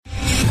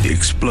The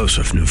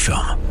explosive new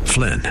film,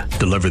 Flynn,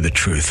 deliver the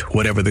truth,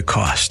 whatever the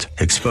cost,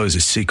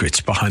 exposes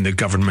secrets behind the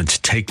government's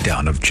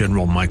takedown of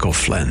General Michael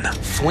Flynn.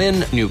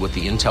 Flynn knew what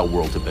the intel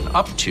world had been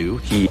up to.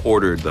 He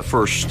ordered the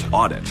first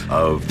audit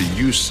of the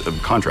use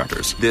of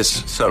contractors.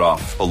 This set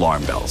off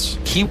alarm bells.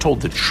 He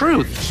told the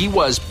truth. He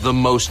was the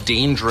most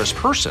dangerous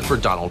person for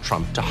Donald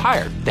Trump to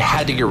hire. They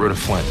had to get rid of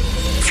Flynn.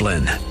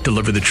 Flynn,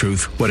 deliver the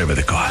truth, whatever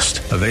the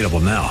cost. Available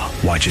now.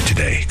 Watch it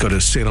today. Go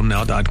to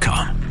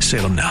salemnow.com.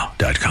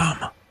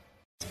 salemnow.com.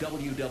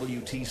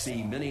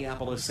 WWTC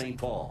Minneapolis St.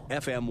 Paul,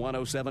 FM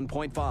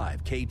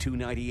 107.5,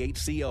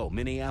 K298CO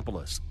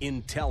Minneapolis,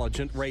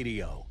 Intelligent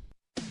Radio.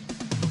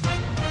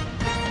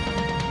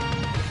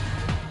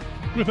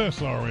 With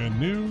SRN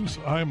News,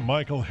 I'm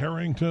Michael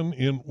Harrington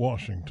in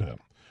Washington.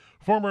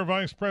 Former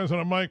Vice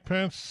President Mike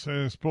Pence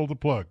has pulled the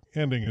plug,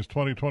 ending his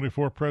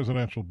 2024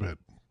 presidential bid.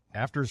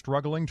 After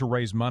struggling to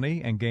raise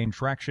money and gain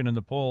traction in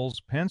the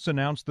polls, Pence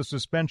announced the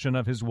suspension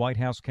of his White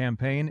House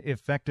campaign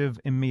effective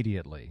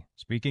immediately.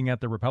 Speaking at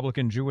the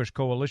Republican Jewish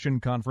Coalition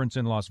Conference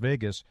in Las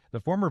Vegas,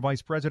 the former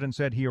vice president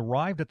said he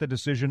arrived at the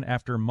decision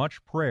after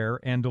much prayer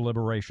and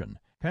deliberation.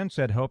 Pence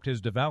had hoped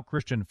his devout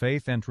Christian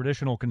faith and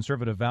traditional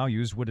conservative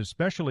values would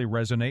especially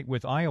resonate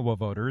with Iowa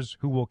voters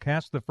who will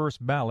cast the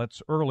first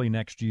ballots early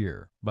next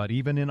year. But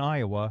even in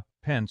Iowa,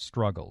 Pence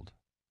struggled.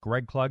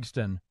 Greg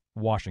Clugston,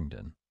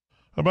 Washington.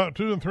 About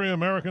 2 in 3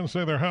 Americans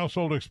say their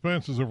household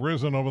expenses have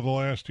risen over the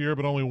last year,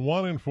 but only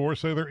 1 in 4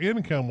 say their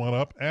income went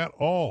up at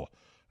all.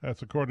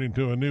 That's according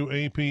to a new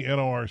AP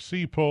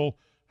NORC poll,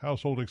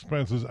 household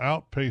expenses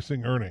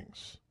outpacing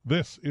earnings.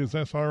 This is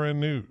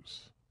SRN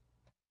News.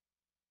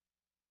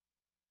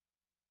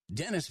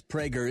 Dennis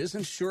Prager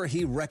isn't sure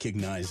he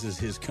recognizes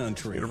his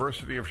country.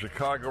 University of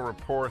Chicago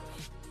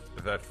reports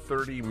that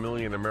 30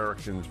 million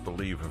Americans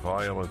believe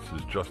violence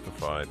is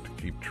justified to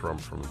keep Trump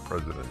from the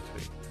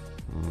presidency.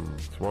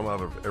 It's 1 out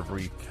of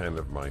every 10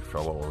 of my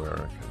fellow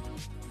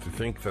Americans. To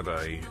think that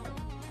I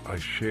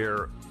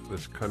share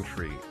this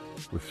country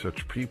with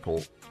such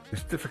people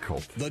is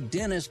difficult. The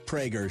Dennis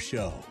Prager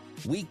Show,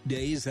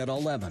 weekdays at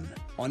 11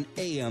 on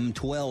AM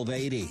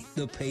 1280,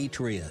 The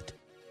Patriot,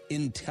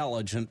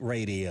 Intelligent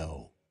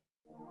Radio.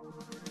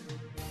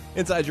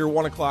 Inside your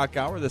 1 o'clock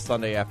hour this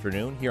Sunday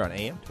afternoon here on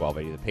AM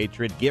 1280 The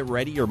Patriot. Get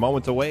ready, you're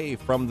moments away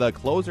from the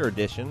closer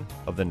edition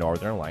of the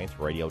Northern Alliance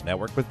Radio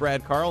Network with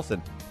Brad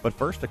Carlson. But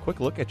first, a quick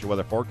look at your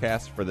weather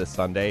forecast for this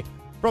Sunday.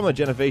 From the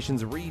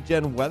Genovation's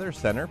Regen Weather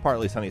Center,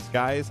 partly sunny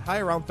skies, high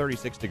around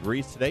 36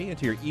 degrees today.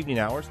 Into your evening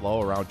hours,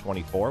 low around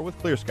 24, with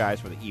clear skies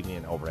for the evening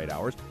and overnight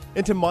hours.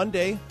 Into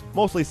Monday,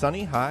 mostly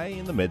sunny, high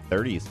in the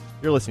mid-30s.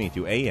 You're listening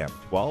to AM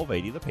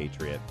 1280 The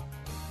Patriot.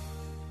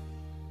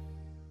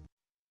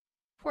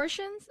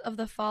 Portions of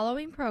the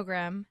following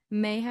program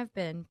may have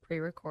been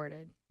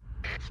pre-recorded.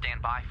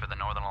 Stand by for the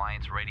Northern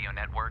Alliance Radio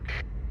Network.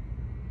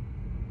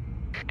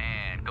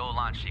 And go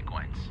launch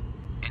sequence.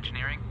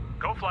 Engineering?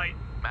 Go flight.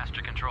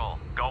 Master control?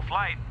 Go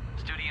flight.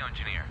 Studio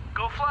engineer?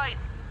 Go flight.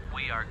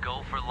 We are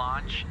go for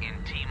launch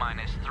in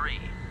T-minus 3,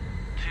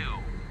 2,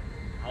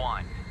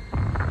 1.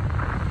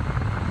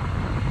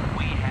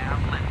 We have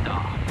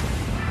liftoff.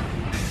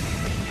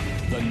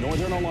 The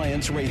Northern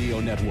Alliance Radio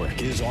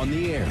Network is on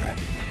the air.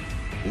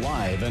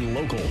 Live and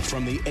local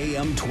from the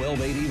AM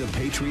 1280 The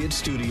Patriot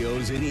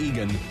Studios in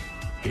Eagan,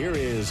 here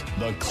is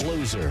the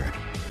closer,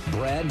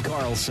 Brad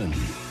Carlson.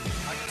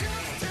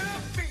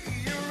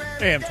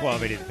 AM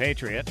 1280 The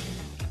Patriot.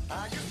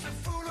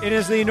 It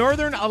is the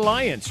Northern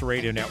Alliance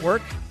Radio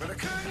Network.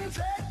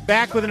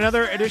 Back with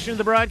another edition of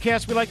the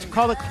broadcast we like to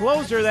call The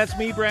Closer. That's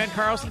me, Brad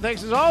Carlson.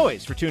 Thanks as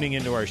always for tuning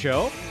into our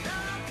show.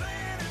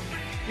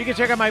 You can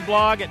check out my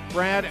blog at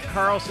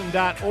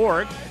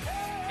bradcarlson.org.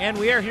 And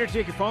we are here to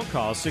take your phone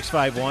calls,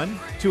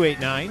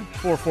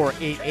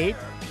 651-289-4488.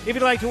 If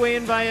you'd like to weigh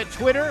in via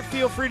Twitter,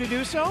 feel free to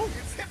do so.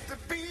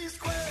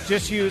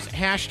 Just use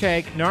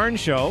hashtag Narn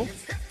Show.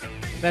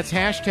 That's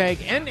hashtag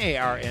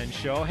NARN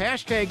Show.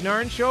 Hashtag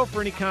Narn Show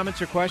for any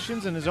comments or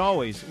questions. And as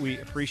always, we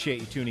appreciate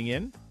you tuning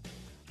in.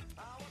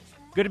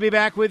 Good to be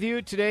back with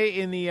you today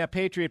in the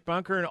Patriot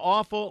Bunker. An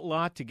awful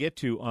lot to get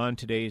to on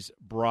today's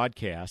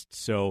broadcast.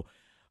 So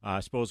I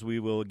suppose we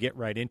will get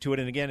right into it.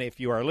 And again, if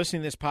you are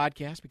listening to this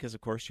podcast, because of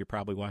course you're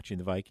probably watching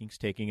the Vikings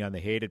taking on the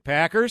hated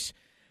Packers,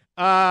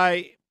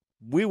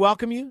 we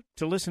welcome you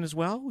to listen as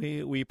well.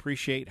 We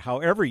appreciate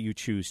however you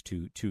choose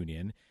to tune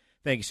in.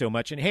 Thank you so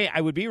much. And hey,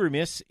 I would be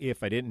remiss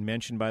if I didn't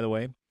mention, by the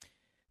way,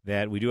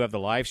 that we do have the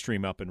live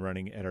stream up and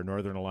running at our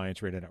Northern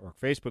Alliance Radio Network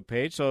Facebook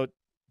page. So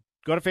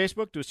go to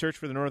Facebook, do a search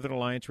for the Northern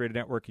Alliance Radio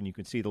Network, and you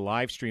can see the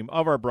live stream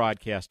of our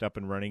broadcast up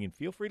and running. And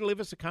feel free to leave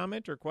us a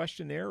comment or a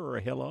question there or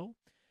a hello.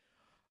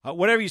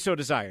 Whatever you so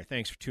desire.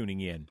 Thanks for tuning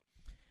in.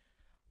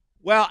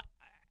 Well,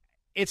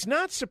 it's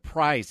not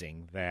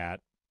surprising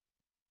that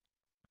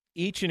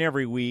each and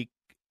every week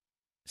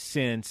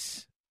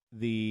since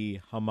the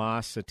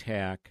Hamas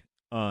attack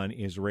on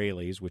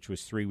Israelis, which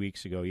was 3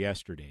 weeks ago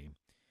yesterday,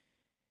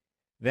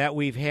 that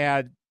we've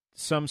had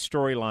some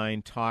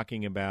storyline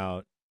talking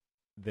about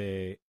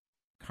the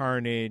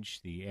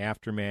carnage, the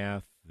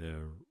aftermath, the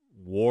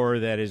war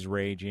that is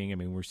raging. I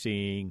mean, we're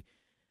seeing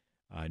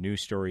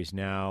News stories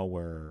now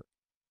where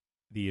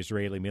the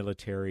Israeli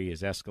military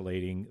is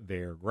escalating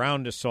their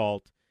ground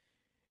assault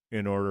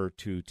in order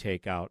to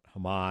take out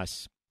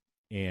Hamas.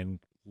 And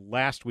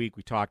last week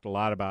we talked a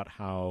lot about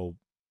how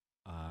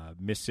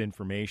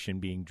misinformation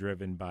being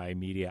driven by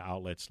media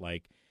outlets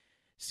like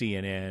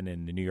CNN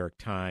and the New York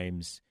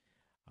Times,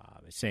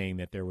 saying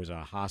that there was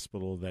a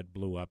hospital that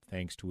blew up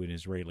thanks to an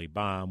Israeli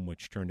bomb,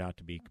 which turned out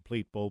to be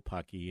complete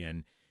bullpucky.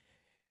 And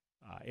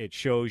it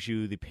shows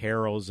you the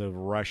perils of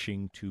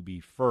rushing to be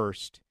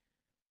first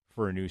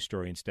for a news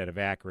story instead of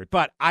accurate.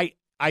 But I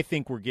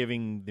think we're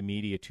giving the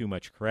media too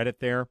much credit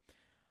there.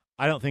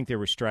 I don't think they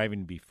were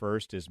striving to be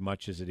first as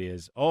much as it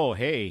is, oh,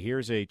 hey,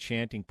 here's a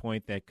chanting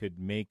point that could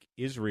make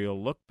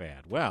Israel look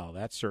bad. Well,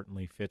 that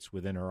certainly fits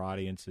within our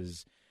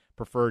audience's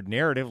preferred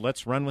narrative.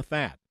 Let's run with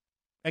that.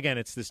 Again,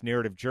 it's this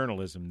narrative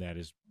journalism that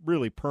is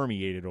really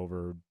permeated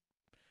over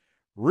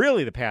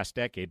really the past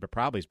decade, but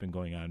probably has been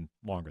going on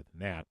longer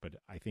than that, but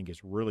I think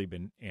it's really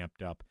been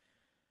amped up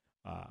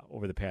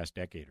over the past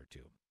decade or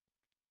two.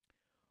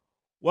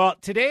 Well,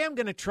 today I'm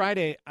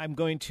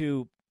going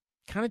to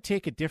kind of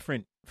take a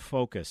different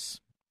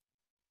focus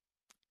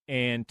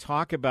and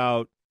talk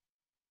about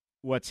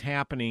what's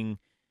happening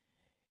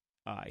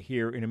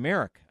here in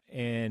America.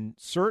 And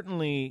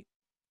certainly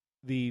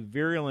the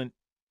virulent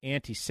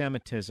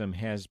anti-Semitism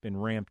has been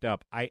ramped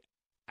up.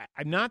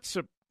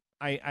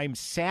 I'm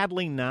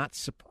sadly not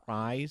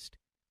surprised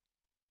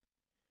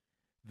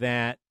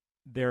that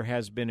there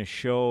has been a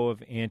show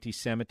of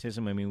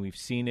anti-Semitism. I mean, we've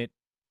seen it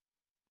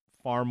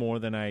far more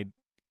than I'd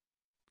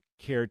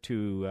care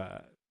to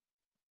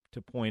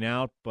point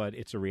out, but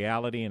it's a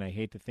reality, and I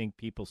hate to think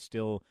people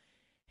still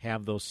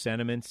have those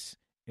sentiments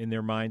in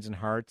their minds and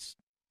hearts,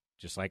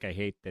 just like I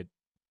hate that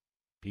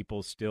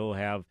people still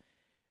have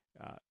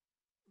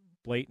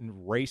blatant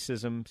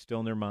racism still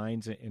in their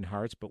minds and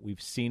hearts, but we've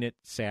seen it,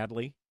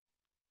 sadly,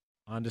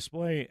 on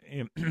display,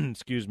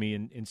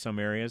 in some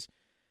areas.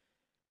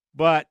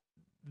 But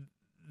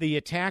the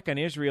attack on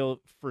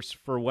Israel,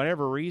 for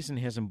whatever reason,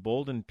 has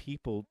emboldened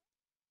people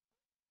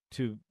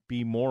to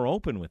be more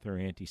open with their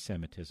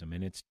anti-Semitism,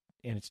 and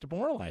it's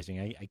demoralizing.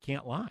 I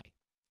can't lie.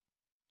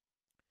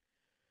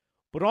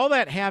 But all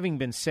that having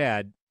been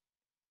said,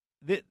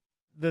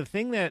 the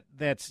thing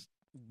that's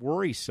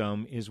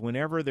worrisome is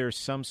whenever there's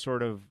some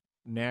sort of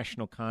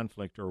national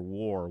conflict or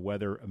war,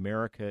 whether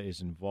America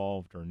is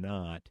involved or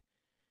not,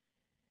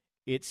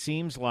 it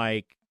seems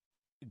like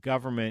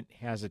government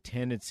has a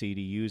tendency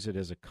to use it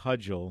as a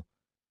cudgel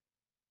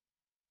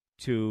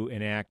to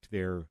enact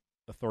their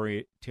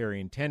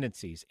authoritarian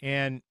tendencies.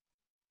 And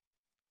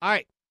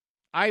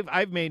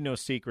I've made no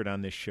secret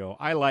on this show.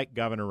 I like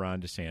Governor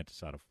Ron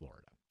DeSantis out of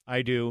Florida.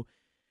 I do.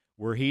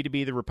 Were he to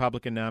be the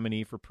Republican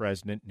nominee for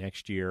president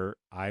next year,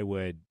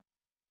 I've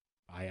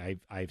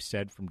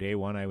said from day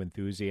one I would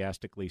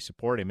enthusiastically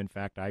support him. In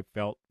fact, I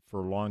felt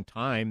for a long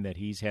time that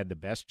he's had the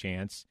best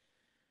chance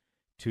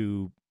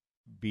to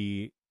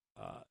be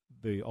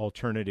the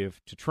alternative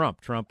to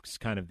Trump. Trump's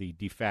kind of the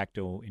de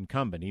facto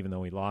incumbent, even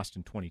though he lost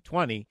in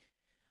 2020.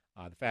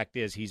 The fact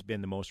is he's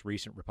been the most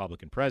recent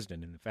Republican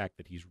president, and the fact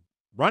that he's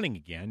running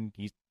again,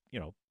 he's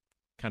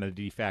kind of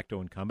the de facto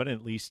incumbent, and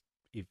at least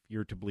if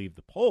you're to believe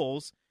the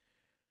polls,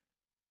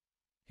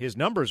 his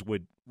numbers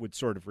would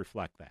sort of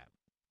reflect that.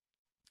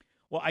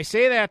 Well, I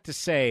say that to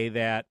say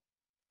that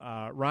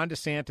Ron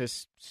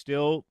DeSantis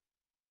still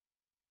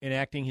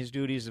enacting his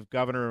duties of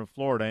governor of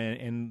Florida,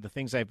 and the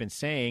things I've been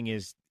saying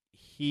is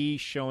he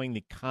showing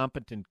the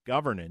competent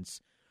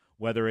governance,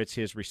 whether it's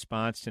his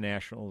response to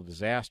national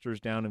disasters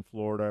down in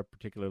Florida,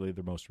 particularly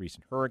the most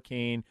recent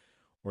hurricane,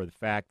 or the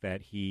fact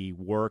that he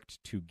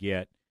worked to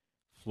get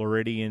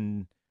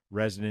Floridian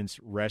residents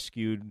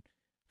rescued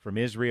from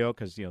Israel,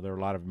 because there are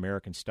a lot of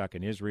Americans stuck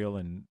in Israel,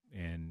 and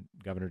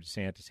Governor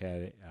DeSantis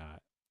had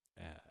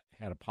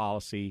a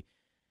policy.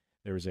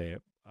 There was a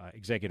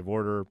executive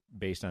order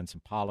based on some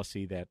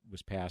policy that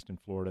was passed in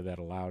Florida that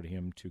allowed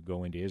him to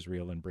go into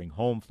Israel and bring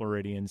home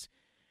Floridians,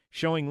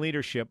 showing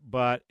leadership.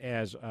 But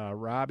as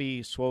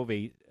Robbie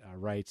Suove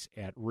writes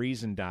at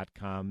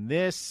Reason.com,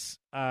 this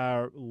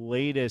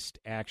latest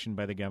action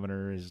by the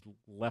governor has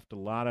left a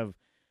lot of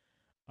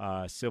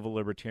civil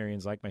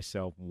libertarians like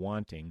myself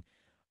wanting.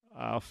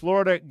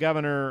 Florida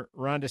Governor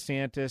Ron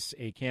DeSantis,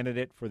 a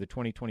candidate for the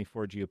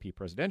 2024 GOP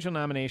presidential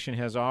nomination,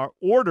 has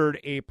ordered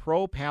a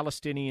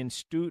pro-Palestinian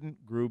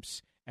student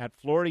groups at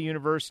Florida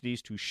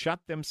universities to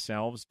shut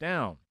themselves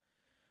down.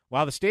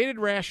 While the stated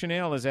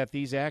rationale is that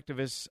these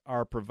activists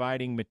are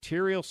providing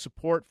material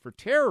support for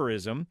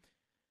terrorism,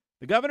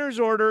 the governor's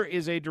order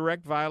is a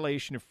direct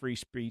violation of free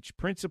speech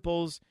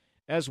principles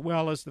as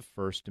well as the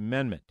First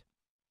Amendment.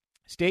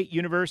 State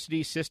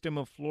University System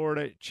of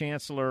Florida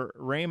Chancellor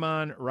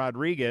Ramon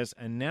Rodriguez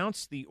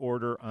announced the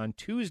order on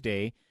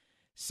Tuesday,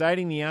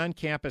 citing the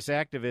on-campus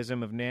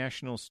activism of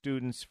National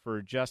Students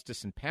for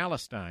Justice in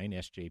Palestine,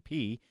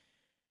 SJP,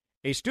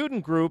 a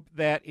student group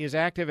that is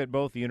active at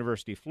both the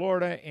University of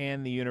Florida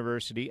and the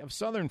University of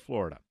Southern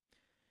Florida.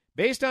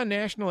 Based on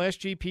national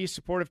SGP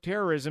support of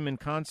terrorism in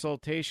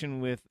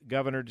consultation with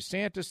Governor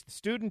DeSantis, the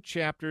student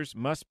chapters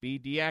must be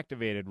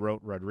deactivated,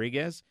 wrote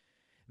Rodriguez.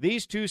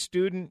 These two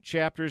student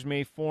chapters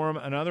may form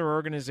another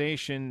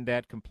organization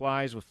that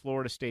complies with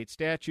Florida state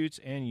statutes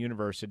and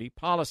university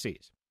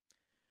policies.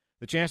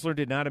 The chancellor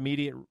did not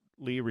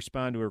immediately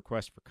respond to a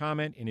request for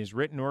comment. In his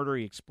written order,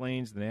 he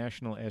explains the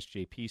national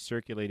SJP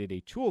circulated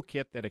a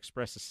toolkit that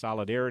expresses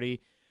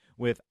solidarity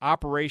with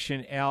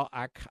Operation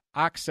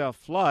Al-Aqsa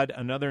Flood,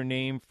 another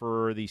name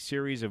for the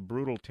series of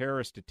brutal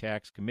terrorist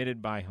attacks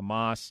committed by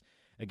Hamas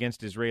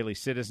against Israeli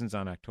citizens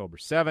on October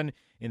 7.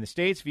 In the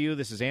state's view,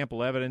 this is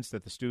ample evidence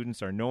that the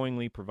students are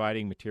knowingly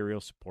providing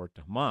material support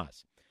to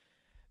Hamas.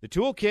 The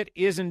toolkit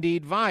is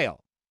indeed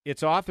vile.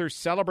 Its authors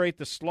celebrate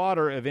the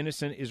slaughter of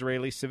innocent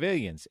Israeli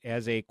civilians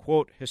as a,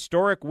 quote,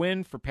 historic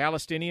win for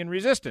Palestinian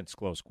resistance,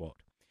 close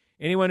quote.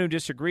 Anyone who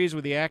disagrees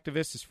with the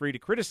activists is free to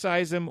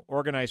criticize them,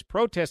 organize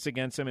protests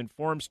against them, and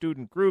form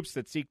student groups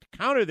that seek to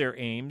counter their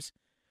aims.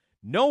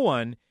 No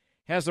one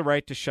has the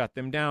right to shut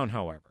them down,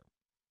 however.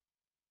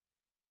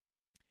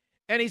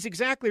 And he's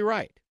exactly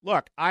right.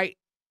 Look,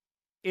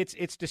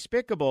 it's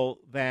despicable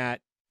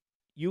that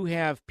you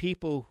have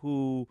people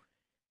who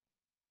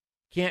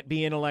can't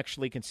be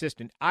intellectually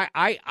consistent.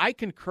 I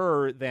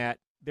concur that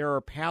there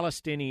are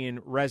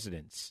Palestinian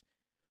residents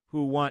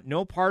who want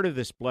no part of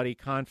this bloody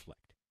conflict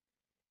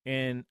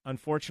and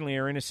unfortunately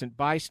are innocent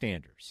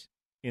bystanders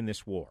in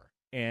this war.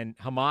 And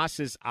Hamas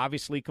is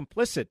obviously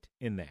complicit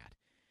in that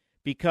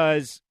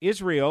because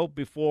Israel,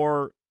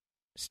 before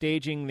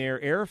staging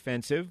their air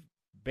offensive,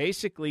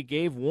 basically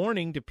gave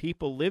warning to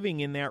people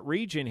living in that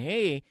region,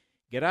 hey,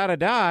 get out of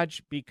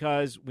Dodge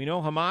because we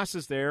know Hamas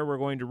is there. We're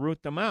going to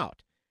root them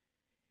out.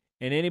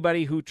 And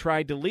anybody who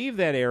tried to leave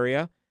that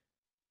area,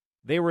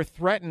 they were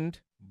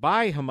threatened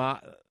by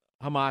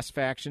Hamas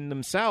faction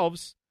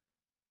themselves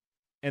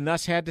and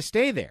thus had to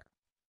stay there.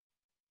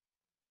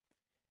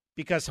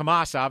 Because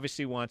Hamas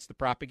obviously wants the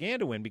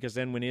propaganda win, because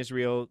then when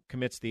Israel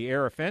commits the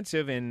air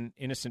offensive and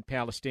innocent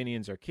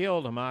Palestinians are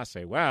killed, Hamas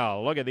say,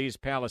 well, look at these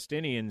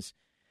Palestinians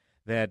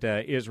that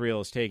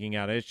Israel is taking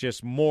out. It's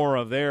just more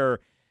of their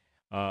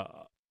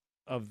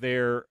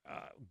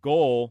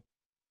goal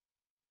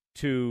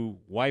to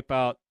wipe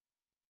out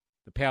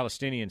the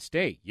Palestinian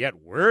state. Yet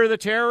we're the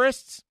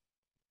terrorists.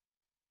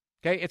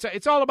 Okay,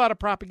 it's all about a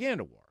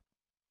propaganda war.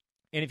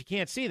 And if you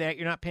can't see that,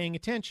 you're not paying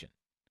attention,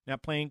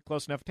 not paying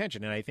close enough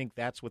attention. And I think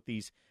that's what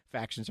these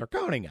factions are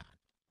counting on.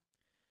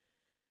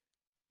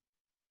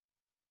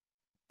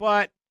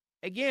 But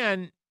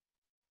again,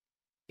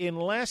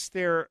 unless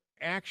they're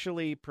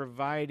actually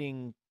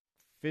providing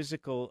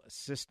physical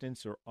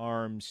assistance or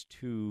arms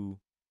to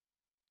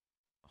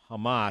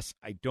Hamas,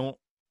 I don't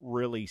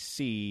really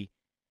see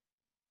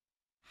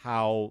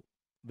how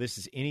this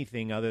is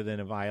anything other than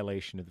a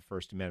violation of the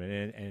First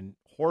Amendment, and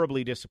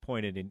horribly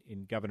disappointed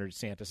in Governor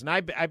DeSantis. And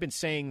I've been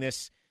saying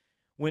this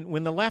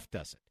when the left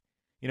does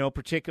it,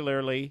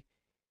 particularly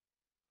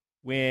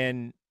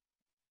when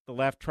the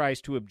left tries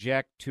to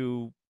object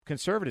to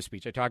conservative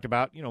speech. I talked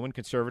about, when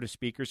conservative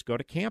speakers go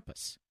to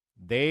campus,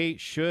 they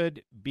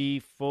should be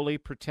fully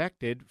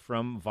protected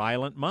from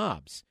violent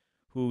mobs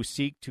who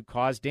seek to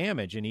cause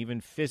damage and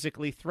even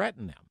physically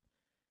threaten them.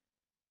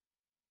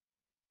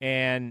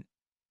 And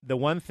the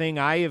one thing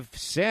I have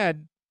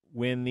said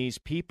when these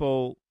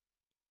people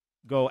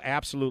go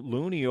absolute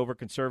loony over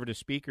conservative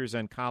speakers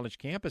on college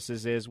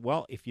campuses is,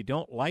 well, if you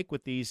don't like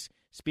what these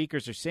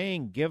speakers are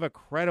saying, give a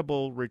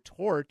credible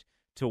retort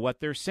to what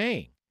they're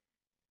saying.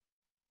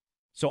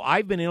 So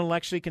I've been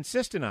intellectually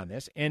consistent on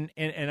this, and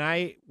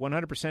I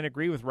 100%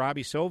 agree with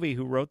Robbie Sovey,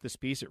 who wrote this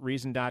piece at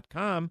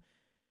Reason.com.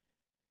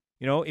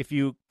 If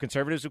you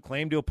conservatives who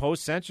claim to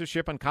oppose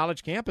censorship on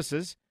college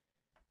campuses,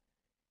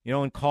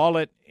 and call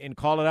it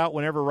out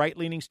whenever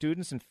right-leaning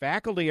students and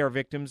faculty are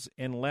victims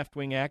and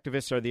left-wing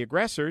activists are the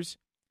aggressors.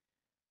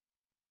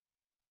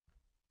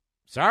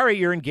 Sorry,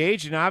 you're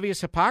engaged in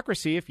obvious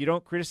hypocrisy if you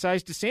don't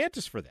criticize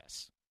DeSantis for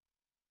this.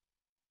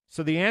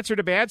 So the answer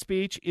to bad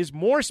speech is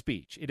more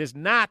speech. It is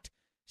not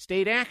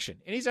state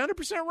action. And he's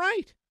 100%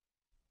 right.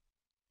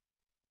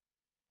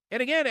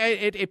 And again,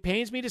 it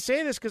pains me to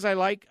say this because I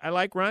like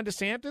Ron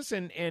DeSantis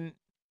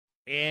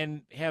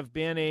and have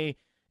been a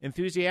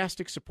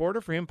enthusiastic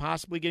supporter for him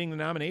possibly getting the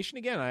nomination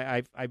again.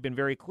 I've been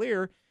very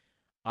clear.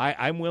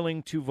 I'm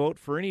willing to vote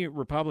for any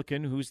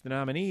Republican who's the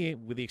nominee,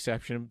 with the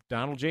exception of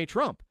Donald J.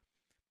 Trump.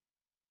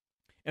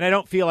 And I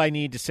don't feel I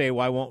need to say,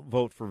 well, I won't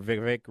vote for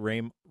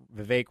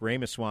Vivek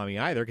Ramaswamy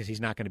either, because he's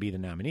not going to be the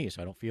nominee.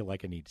 So I don't feel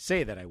like I need to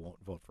say that I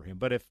won't vote for him.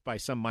 But if by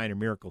some minor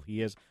miracle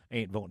he is, I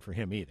ain't voting for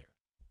him either.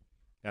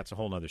 That's a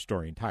whole other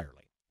story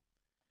entirely.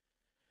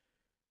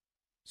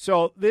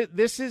 So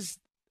this is,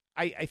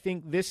 I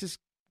think this is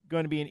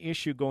going to be an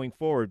issue going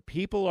forward.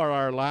 People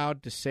are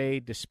allowed to say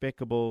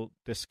despicable,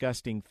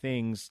 disgusting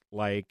things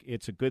like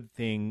it's a good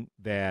thing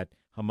that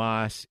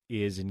Hamas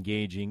is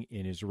engaging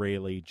in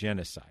Israeli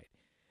genocide.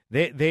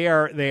 They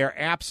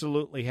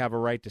absolutely have a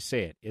right to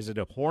say it. Is it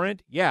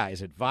abhorrent? Yeah.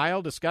 Is it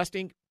vile,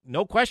 disgusting?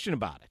 No question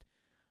about it.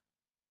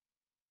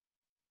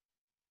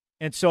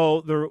 And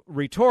so the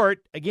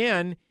retort,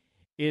 again,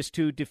 is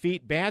to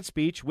defeat bad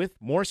speech with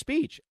more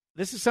speech.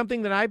 This is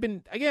something that I've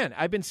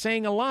been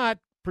saying a lot,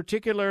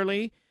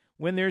 particularly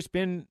when there's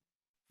been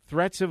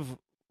threats of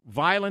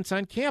violence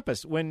on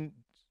campus. When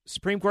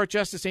Supreme Court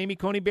Justice Amy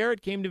Coney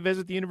Barrett came to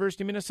visit the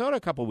University of Minnesota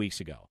a couple weeks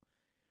ago,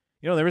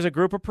 there was a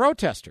group of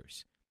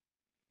protesters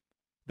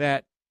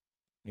that,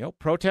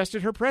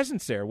 protested her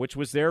presence there, which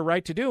was their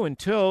right to do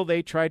until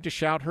they tried to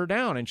shout her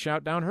down and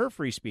shout down her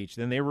free speech.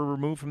 Then they were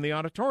removed from the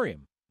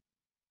auditorium.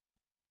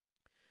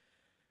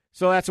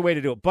 So that's a way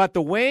to do it. But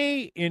the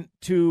way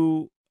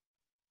to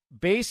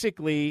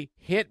basically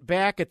hit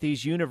back at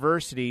these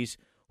universities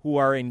who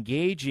are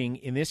engaging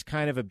in this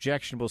kind of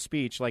objectionable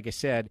speech, like I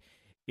said,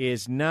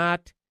 is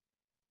not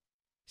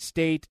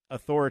state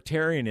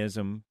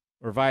authoritarianism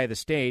or via the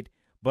state,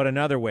 but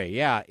another way.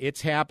 Yeah,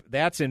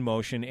 that's in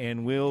motion,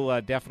 and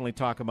we'll definitely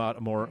talk about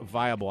a more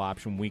viable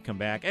option when we come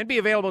back. And be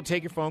available to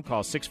take your phone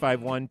call,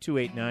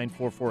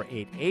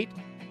 651-289-4488.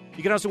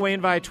 You can also weigh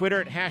in via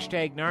Twitter at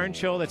 #NARN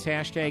Show. That's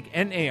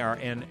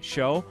 #NARN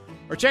Show.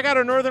 Or check out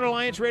our Northern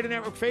Alliance Radio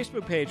Network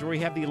Facebook page where we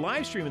have the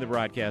live stream of the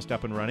broadcast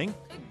up and running.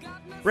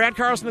 Brad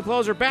Carlson, the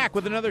closer, back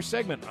with another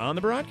segment on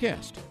the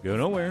broadcast. Go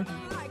nowhere.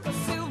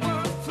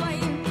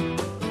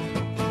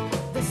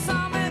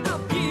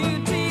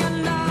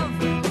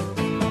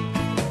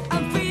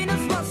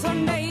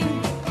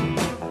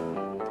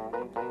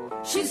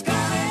 She's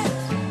got it.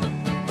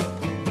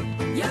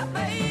 Yeah,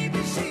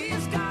 baby,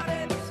 she's got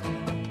it.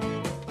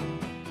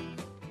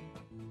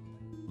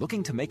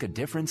 Looking to make a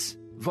difference?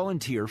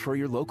 Volunteer for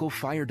your local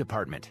fire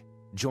department.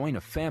 Join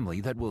a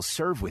family that will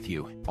serve with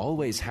you,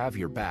 always have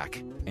your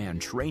back, and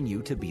train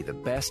you to be the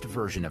best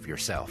version of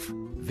yourself.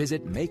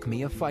 Visit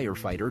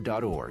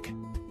makemeafirefighter.org.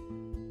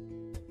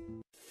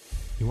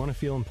 You want to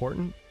feel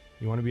important?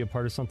 You want to be a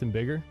part of something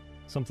bigger?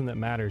 Something that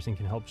matters and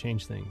can help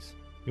change things?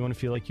 You want to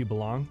feel like you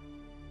belong?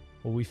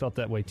 Well, we felt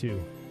that way too.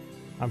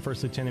 I'm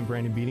First Lieutenant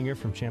Brandon Beedinger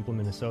from Champlin,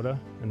 Minnesota,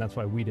 and that's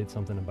why we did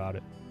something about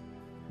it.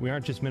 We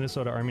aren't just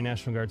Minnesota Army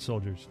National Guard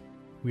soldiers.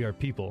 We are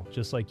people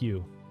just like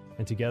you,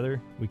 and together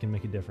we can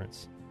make a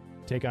difference.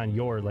 Take on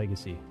your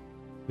legacy.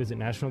 Visit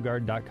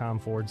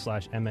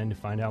nationalguard.com/MN to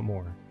find out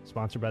more.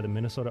 Sponsored by the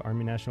Minnesota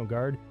Army National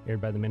Guard,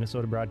 aired by the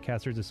Minnesota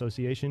Broadcasters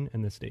Association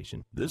and this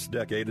station. This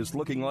decade is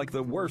looking like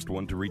the worst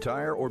one to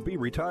retire or be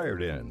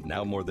retired in.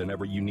 Now more than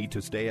ever, you need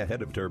to stay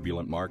ahead of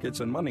turbulent markets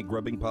and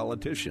money-grubbing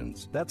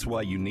politicians. That's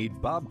why you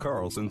need Bob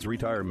Carlson's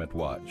Retirement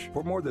Watch.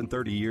 For more than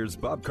 30 years,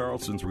 Bob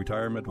Carlson's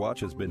Retirement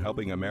Watch has been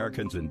helping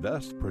Americans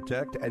invest,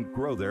 protect, and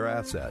grow their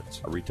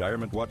assets. A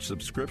Retirement Watch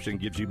subscription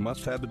gives you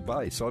must-have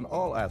advice on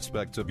all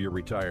aspects of your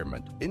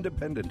retirement.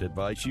 Independent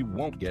advice you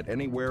won't get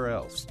anywhere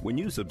else. When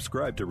you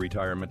subscribe to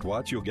Retirement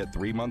Watch, you'll get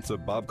 3 months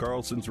of Bob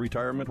Carlson's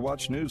Retirement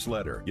Watch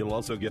newsletter. You'll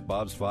also get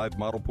Bob's 5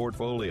 model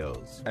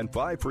portfolios and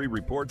 5 free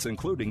reports,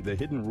 including the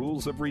hidden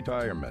rules of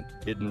retirement,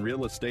 hidden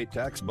real estate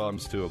tax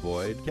bombs to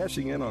avoid,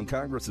 cashing in on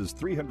Congress's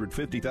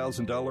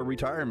 $350,000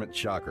 retirement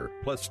shocker,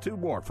 plus 2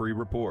 more free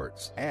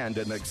reports, and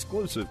an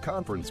exclusive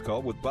conference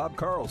call with Bob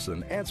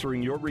Carlson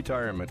answering your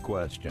retirement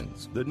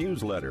questions. The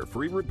newsletter,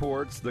 free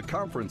reports, the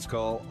conference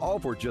call, all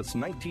for just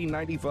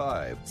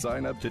 $19.95.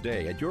 Sign up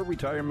today at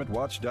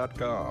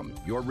yourretirementwatch.com.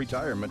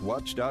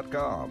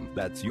 yourretirementwatch.com.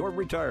 That's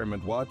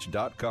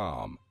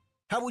yourretirementwatch.com.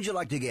 How would you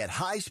like to get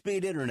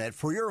high-speed internet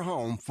for your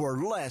home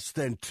for less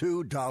than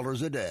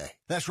 $2 a day?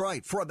 That's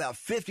right. For about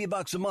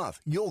 $50 a month,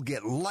 you'll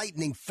get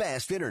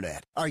lightning-fast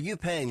internet. Are you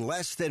paying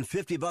less than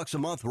 $50 a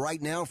month right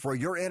now for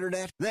your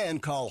internet? Then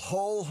call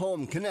Whole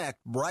Home Connect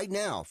right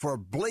now for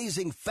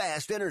blazing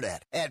fast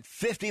internet at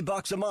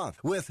 $50 a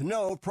month with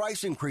no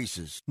price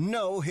increases,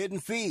 no hidden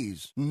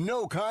fees,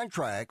 no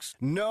contracts,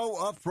 no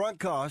upfront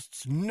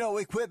costs, no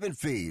equipment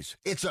fees.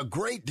 It's a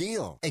great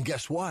deal. And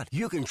guess what?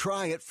 You can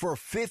try it for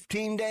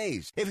 15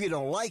 days. If you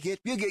don't like it,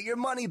 you get your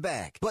money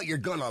back. But you're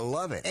going to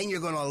love it, and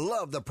you're going to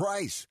love the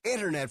price.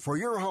 Internet for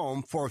your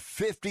home for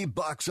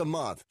 $50 a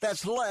month.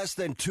 That's less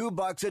than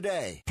 $2 a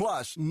day.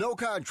 Plus, no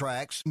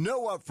contracts,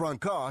 no upfront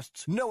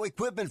costs, no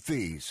equipment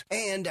fees,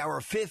 and our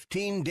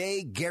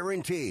 15-day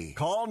guarantee.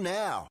 Call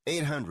now.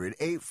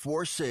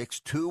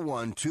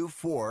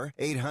 800-846-2124.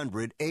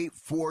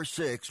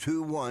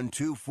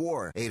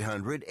 800-846-2124.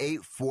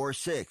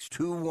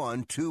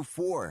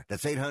 800-846-2124.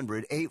 That's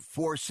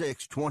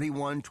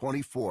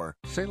 800-846-2124.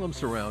 Salem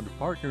Surround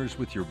partners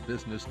with your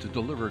business to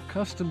deliver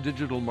custom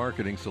digital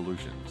marketing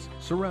solutions.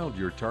 Surround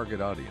your target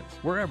audience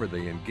wherever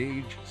they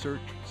engage, search,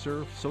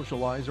 surf,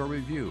 socialize, or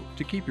review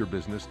to keep your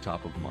business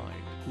top of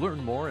mind.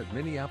 Learn more at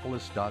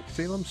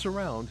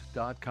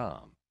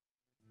minneapolis.salemsurround.com.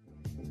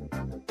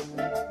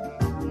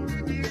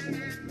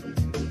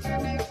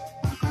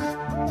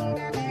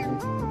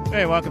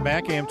 Hey, welcome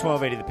back. AM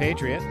 1280 The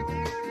Patriot.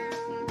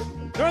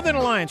 Northern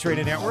Alliance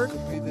Radio Network.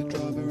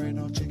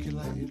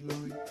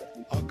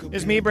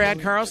 It's me, Brad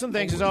Carlson.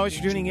 Thanks as always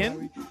for tuning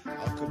in.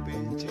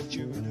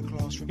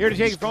 Here to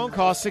take your phone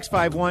call,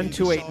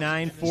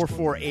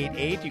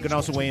 651-289-4488. You can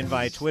also weigh in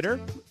via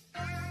Twitter.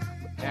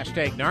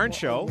 Hashtag NARN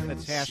Show.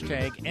 That's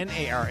hashtag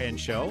NARN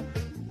Show.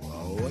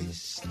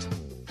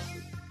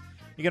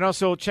 You can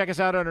also check us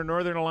out on our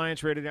Northern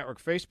Alliance Radio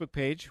Network Facebook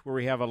page, where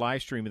we have a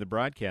live stream of the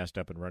broadcast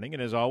up and running.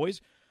 And as always,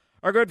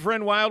 our good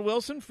friend Wild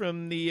Wilson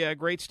from the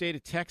great state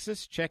of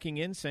Texas checking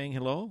in, saying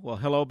hello. Well,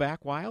 hello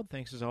back, Wild.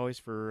 Thanks as always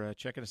for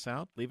checking us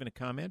out, leaving a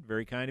comment.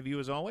 Very kind of you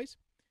as always.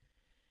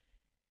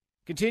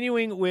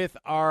 Continuing with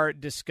our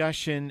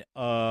discussion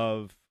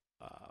of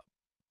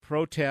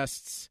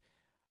protests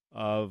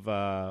of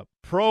let's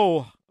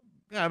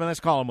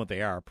call them what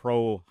they are,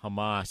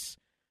 pro-Hamas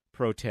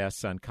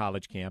protests on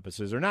college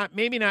campuses, or not,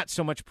 maybe not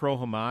so much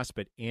pro-Hamas,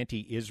 but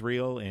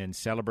anti-Israel and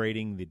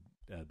celebrating the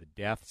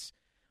deaths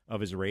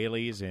of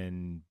Israelis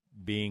and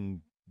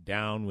being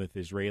down with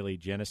Israeli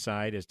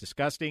genocide, as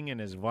disgusting and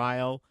as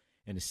vile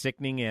and as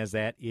sickening as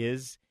that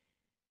is,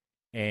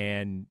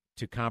 and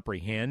to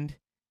comprehend,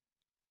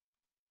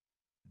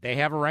 they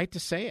have a right to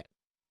say it.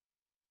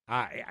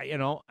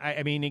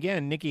 I mean,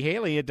 again, Nikki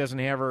Haley, it doesn't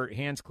have her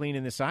hands clean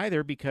in this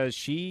either, because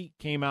she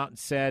came out and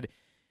said,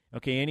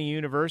 okay, any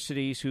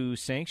universities who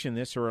sanction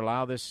this or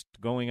allow this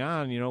going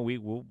on,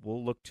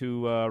 we'll look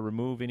to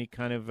remove any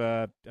kind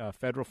of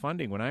federal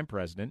funding when I'm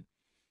president.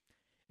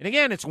 And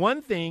again, it's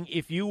one thing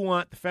if you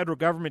want the federal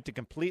government to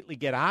completely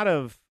get out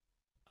of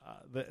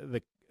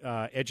the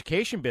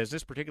education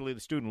business, particularly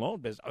the student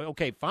loan business.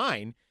 Okay,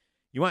 fine.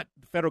 You want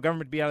the federal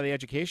government to be out of the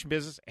education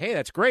business? Hey,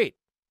 that's great.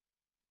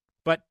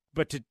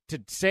 But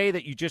to say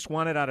that you just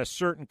want it out of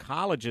certain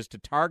colleges, to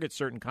target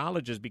certain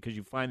colleges because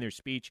you find their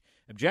speech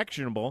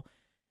objectionable,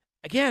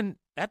 again,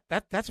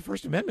 that's a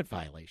First Amendment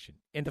violation.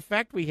 And the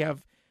fact we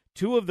have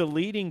two of the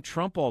leading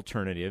Trump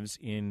alternatives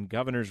in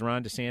Governors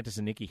Ron DeSantis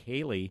and Nikki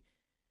Haley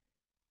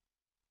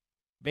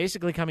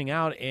basically coming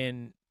out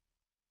and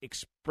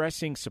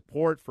expressing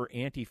support for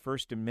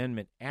anti-First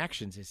Amendment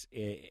actions is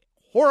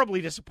horribly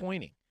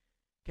disappointing.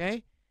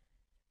 Okay?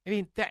 I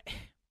mean,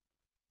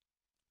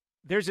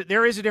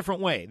 there is a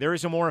different way. There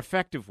is a more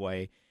effective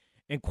way.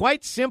 And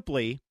quite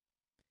simply,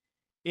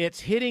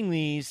 it's hitting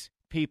these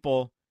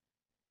people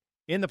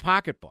in the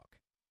pocketbook.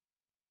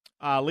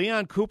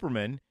 Leon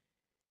Cooperman,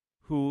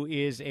 who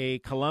is a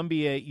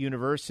Columbia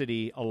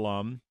University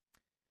alum,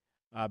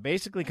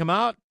 basically come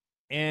out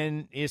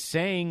and is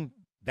saying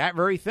that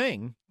very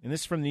thing. And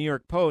this is from the New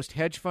York Post.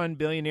 Hedge fund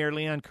billionaire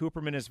Leon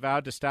Cooperman has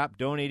vowed to stop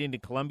donating to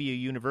Columbia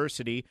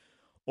University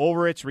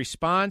over its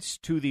response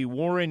to the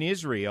war in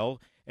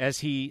Israel, as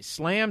he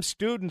slams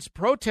students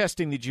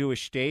protesting the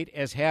Jewish state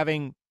as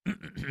having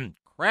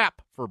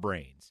crap for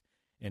brains.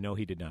 And no,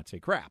 he did not say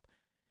crap.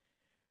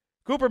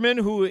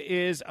 Cooperman, who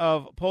is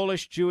of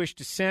Polish-Jewish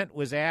descent,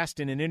 was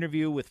asked in an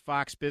interview with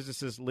Fox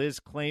Business's Liz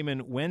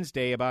Klayman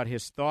Wednesday about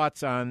his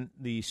thoughts on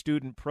the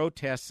student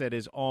protests at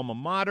his alma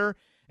mater,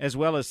 as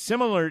well as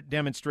similar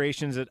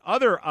demonstrations at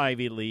other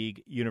Ivy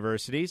League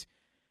universities.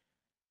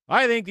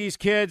 I think these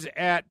kids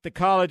at the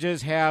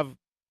colleges have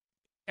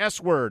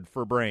S-word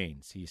for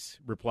brains, he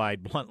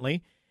replied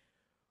bluntly.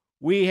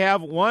 We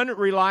have one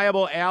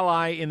reliable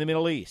ally in the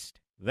Middle East.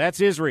 That's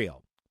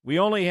Israel. We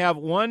only have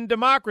one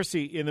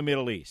democracy in the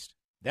Middle East.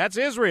 That's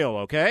Israel,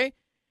 okay?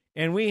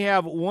 And we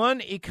have one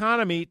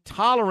economy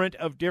tolerant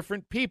of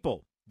different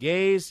people,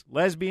 gays,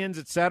 lesbians,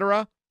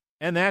 etc.,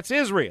 and that's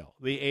Israel,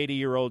 the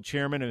 80-year-old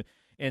chairman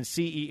and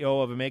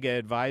CEO of Omega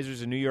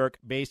Advisors, a New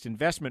York-based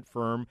investment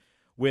firm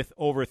with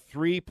over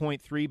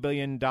 $3.3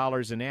 billion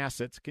in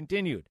assets,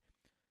 continued.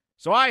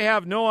 So I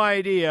have no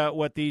idea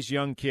what these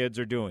young kids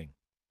are doing.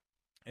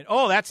 And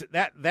that's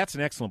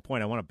an excellent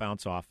point. I want to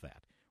bounce off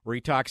that, where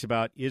he talks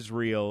about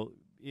Israel,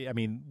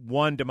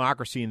 one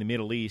democracy in the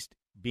Middle East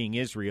being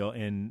Israel,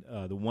 and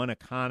the one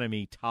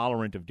economy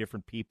tolerant of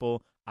different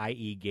people,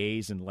 i.e.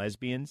 gays and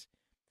lesbians.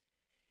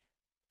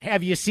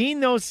 Have you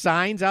seen those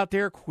signs out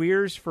there,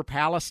 Queers for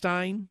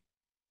Palestine?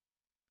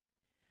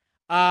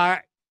 Who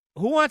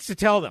wants to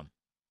tell them?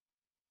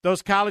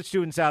 Those college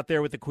students out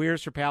there with the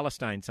Queers for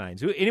Palestine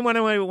signs.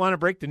 Anyone want to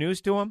break the news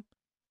to them?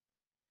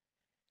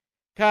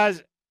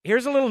 Because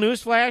here's a little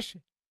news flash.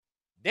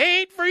 They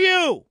ain't for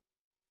you.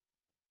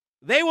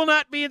 They will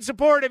not be in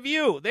support of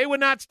you. They would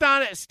not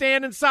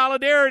stand in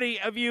solidarity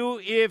of you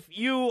if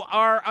you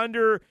are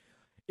under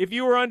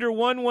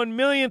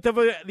 1/1,000,000th of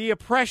the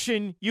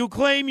oppression you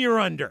claim you're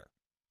under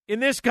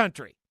in this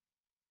country.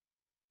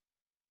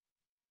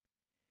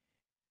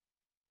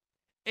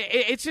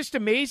 It's just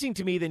amazing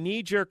to me, the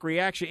knee-jerk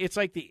reaction. It's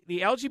like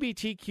the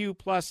LGBTQ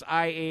plus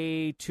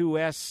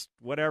IA2S,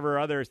 whatever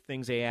other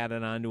things they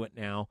added onto it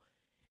now.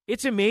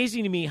 It's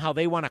amazing to me how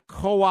they want to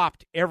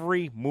co-opt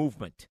every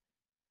movement.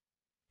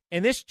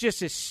 And this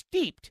just is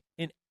steeped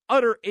in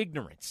utter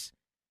ignorance.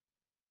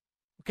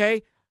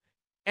 Okay?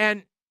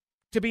 And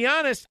to be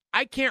honest,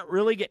 I can't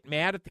really get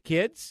mad at the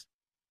kids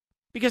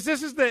because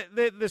this is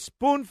the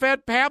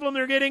spoon-fed pablum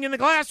they're getting in the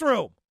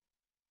classroom.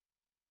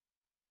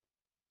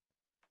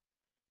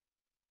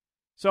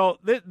 So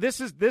this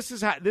is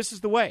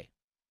the way.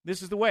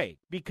 This is the way,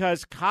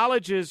 because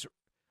colleges,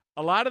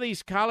 a lot of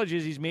these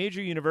colleges, these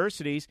major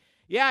universities,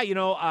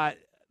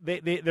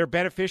 they're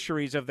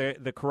beneficiaries of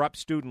the corrupt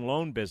student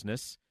loan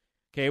business.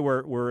 Okay,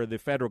 where the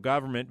federal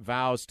government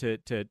vows to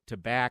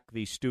back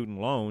these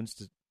student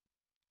loans,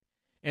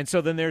 and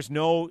so then there's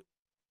no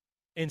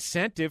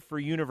incentive for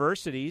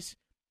universities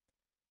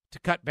to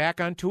cut back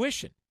on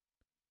tuition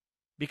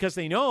because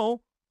they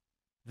know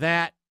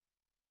that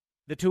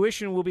the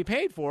tuition will be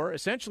paid for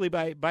essentially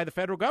by the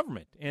federal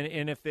government.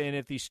 And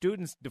if these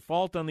students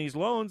default on these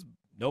loans,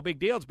 no big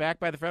deal. It's backed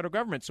by the federal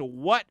government. So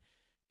what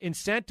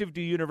incentive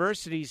do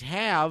universities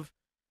have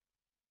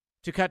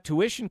to cut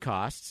tuition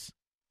costs,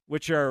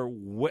 which are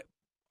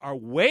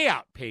way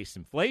outpace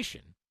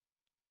inflation?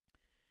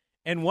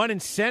 And one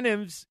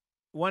incentive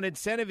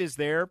is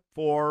there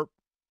for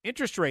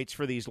interest rates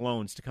for these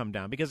loans to come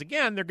down because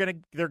again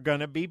they're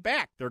gonna be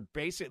back.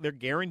 They're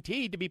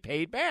guaranteed to be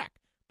paid back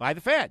by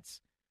the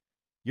feds.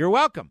 You're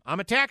welcome. I'm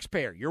a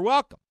taxpayer. You're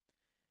welcome.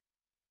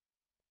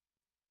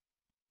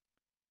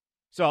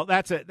 So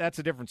that's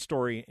a different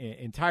story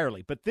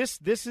entirely. But this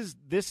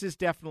is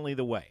definitely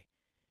the way.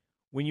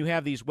 When you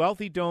have these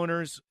wealthy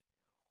donors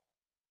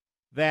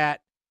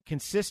that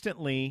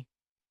consistently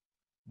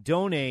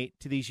donate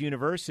to these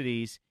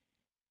universities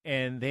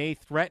and they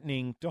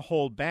threatening to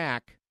hold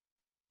back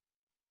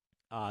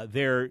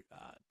their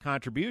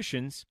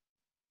contributions,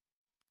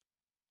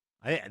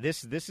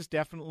 this is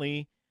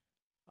definitely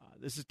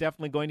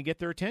going to get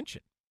their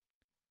attention.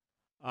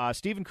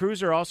 Stephen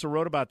Cruiser also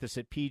wrote about this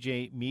at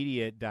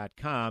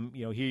pjmedia.com.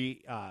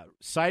 He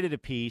cited a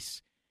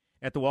piece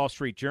at the Wall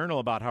Street Journal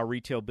about how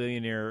retail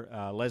billionaire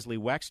Leslie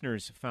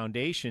Wexner's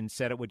foundation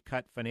said it would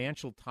cut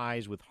financial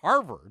ties with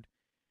Harvard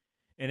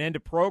and end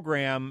a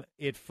program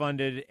it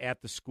funded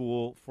at the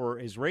school for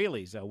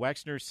Israelis.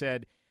 Wexner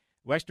said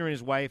Wexner and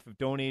his wife have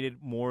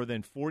donated more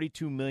than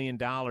 $42 million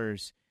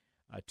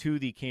to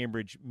the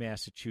Cambridge,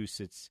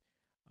 Massachusetts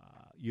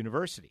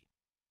University.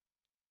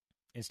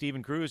 And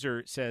Stephen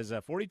Cruiser says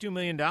 $42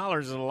 million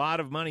is a lot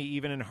of money,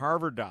 even in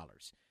Harvard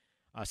dollars.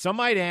 Some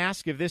might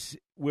ask if this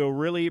will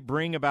really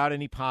bring about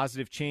any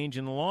positive change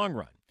in the long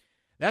run.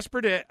 That's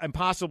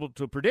impossible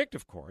to predict,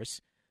 of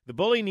course. The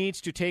bully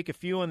needs to take a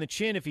few on the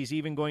chin if he's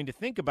even going to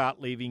think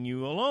about leaving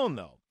you alone,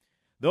 though.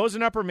 Those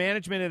in upper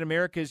management at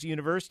America's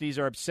universities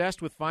are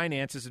obsessed with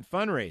finances and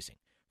fundraising.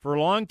 For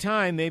a long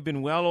time, they've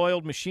been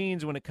well-oiled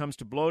machines when it comes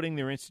to bloating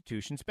their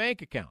institution's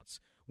bank accounts.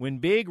 When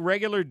big,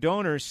 regular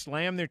donors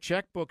slam their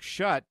checkbook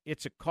shut,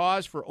 it's a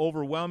cause for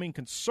overwhelming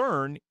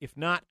concern, if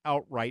not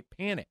outright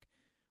panic.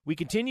 We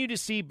continue to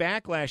see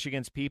backlash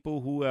against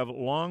people who have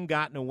long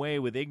gotten away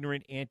with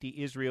ignorant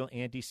anti-Israel,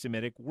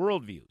 anti-Semitic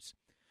worldviews.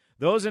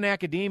 Those in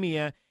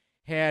academia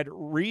had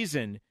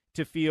reason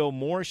to feel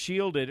more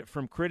shielded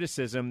from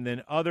criticism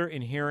than other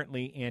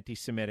inherently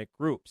anti-Semitic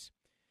groups.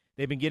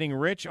 They've been getting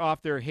rich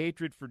off their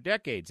hatred for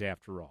decades,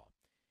 after all.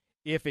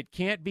 If it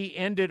can't be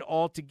ended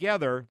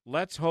altogether,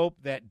 let's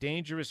hope that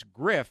dangerous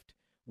grift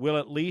will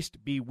at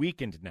least be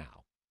weakened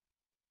now.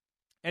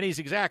 And he's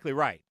exactly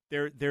right.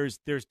 There's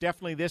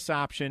definitely this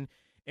option.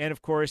 And,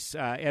 of course,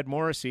 Ed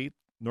Morrissey,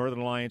 Northern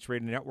Alliance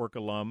Radio Network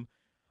alum,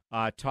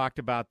 talked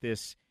about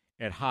this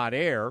at Hot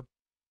Air.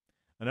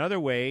 Another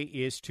way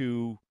is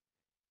to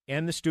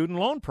end the student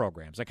loan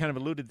programs. I kind of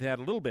alluded to that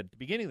a little bit at the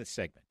beginning of the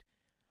segment.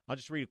 I'll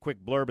just read a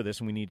quick blurb of this,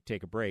 and we need to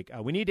take a break.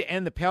 We need to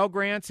end the Pell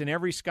Grants and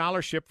every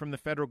scholarship from the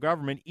federal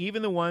government,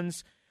 even the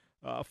ones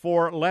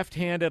for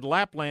left-handed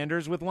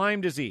Laplanders with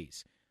Lyme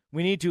disease.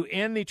 We need to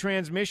end the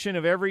transmission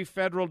of every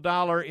federal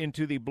dollar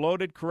into the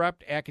bloated,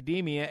 corrupt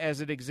academia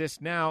as it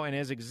exists now and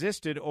has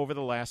existed over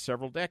the last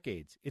several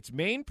decades. Its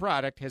main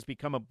product has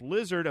become a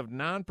blizzard of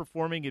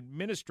non-performing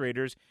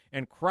administrators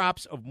and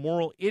crops of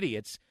moral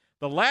idiots,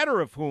 the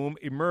latter of whom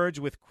emerge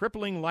with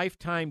crippling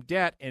lifetime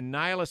debt and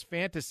nihilist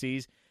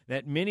fantasies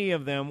that many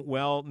of them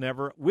will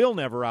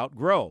never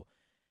outgrow.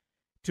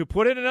 To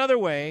put it another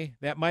way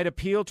that might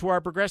appeal to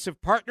our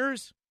progressive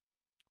partners,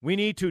 we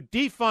need to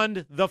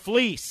defund the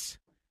fleece.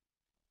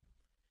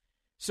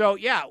 So,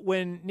 yeah,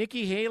 when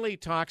Nikki Haley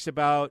talks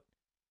about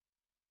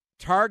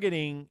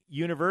targeting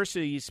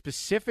universities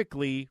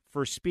specifically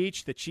for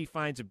speech that she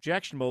finds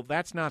objectionable,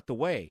 that's not the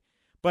way.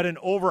 But an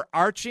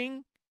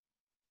overarching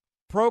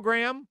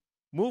program,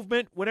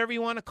 movement, whatever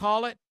you want to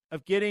call it,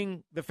 of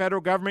getting the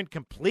federal government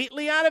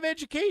completely out of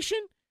education?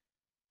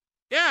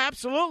 Yeah,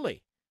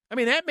 absolutely. I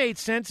mean, that made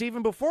sense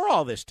even before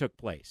all this took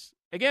place.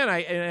 Again,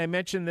 I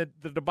mentioned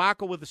the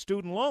debacle with the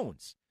student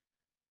loans.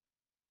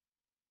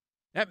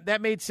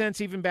 That made sense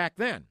even back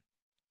then.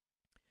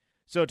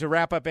 So to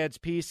wrap up Ed's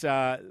piece,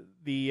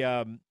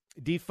 the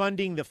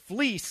defunding the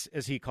fleece,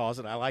 as he calls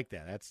it, I like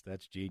that.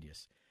 That's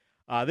genius.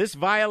 This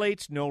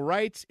violates no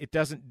rights. It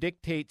doesn't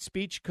dictate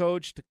speech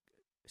codes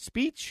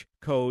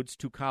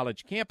to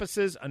college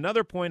campuses,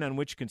 another point on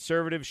which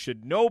conservatives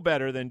should know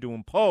better than to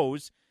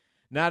impose.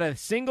 Not a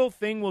single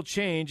thing will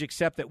change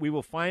except that we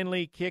will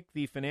finally kick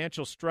the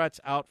financial struts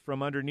out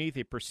from underneath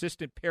a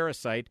persistent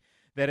parasite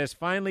that has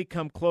finally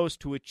come close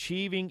to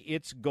achieving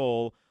its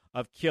goal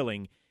of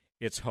killing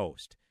its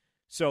host.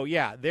 So,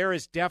 yeah, there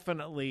is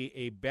definitely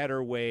a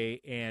better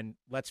way, and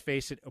let's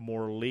face it, a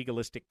more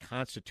legalistic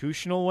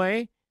constitutional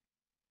way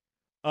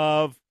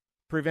of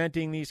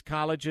preventing these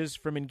colleges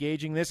from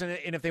engaging this.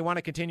 And if they want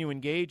to continue to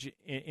engage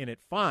in it,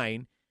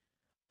 fine.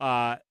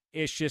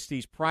 It's just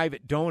these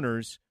private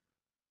donors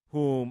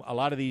whom a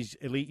lot of these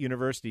elite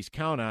universities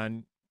count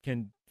on,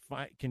 can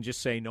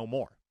just say no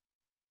more.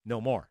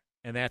 No more.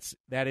 And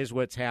that is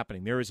what's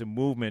happening. There is a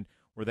movement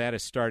where that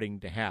is starting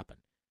to happen.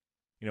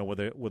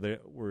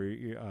 Where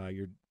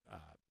your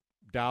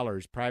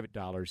dollars, private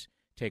dollars,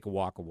 take a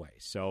walk away.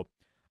 So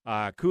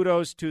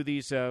kudos to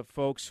these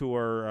folks who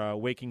are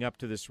waking up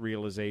to this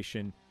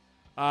realization.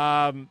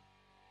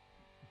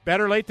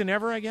 Better late than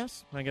never, I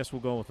guess. I guess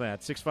we'll go with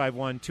that.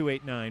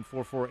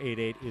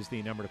 651-289-4488 is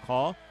the number to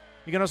call.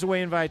 You can also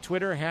weigh in via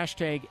Twitter,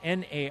 hashtag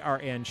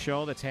NARN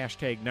Show. That's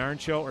hashtag NARN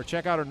Show. Or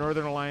check out our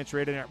Northern Alliance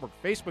Radio Network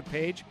Facebook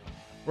page,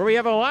 where we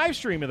have a live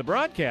stream of the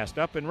broadcast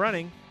up and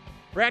running.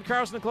 Brad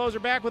Carlson, the closer,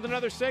 back with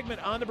another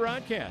segment on the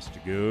broadcast.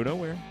 Go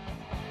nowhere.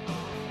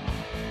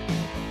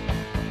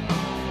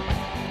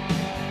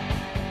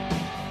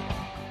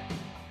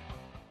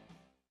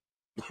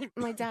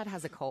 My dad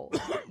has a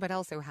cold, but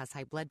also has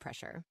high blood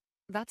pressure.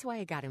 That's why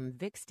I got him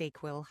Vicks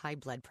DayQuil High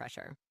Blood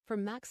Pressure for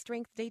max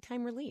strength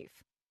daytime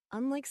relief.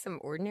 Unlike some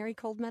ordinary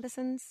cold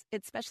medicines,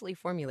 it's specially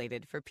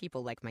formulated for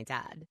people like my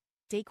dad.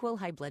 DayQuil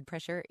High Blood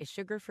Pressure is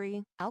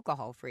sugar-free,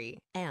 alcohol-free,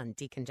 and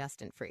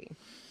decongestant-free.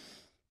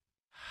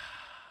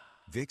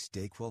 Vicks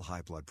DayQuil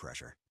High Blood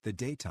Pressure. The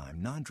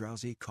daytime,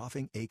 non-drowsy,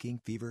 coughing, aching,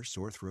 fever,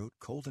 sore throat,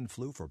 cold, and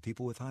flu for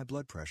people with high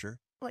blood pressure.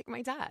 Like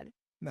my dad.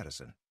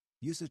 Medicine.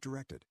 Use as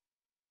directed.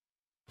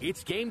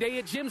 It's game day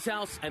at Jim's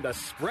house, and the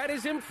spread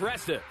is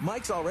impressive.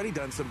 Mike's already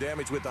done some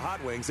damage with the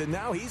hot wings, and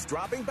now he's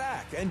dropping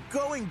back and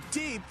going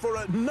deep for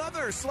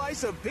another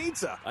slice of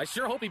pizza. I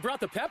sure hope he brought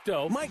the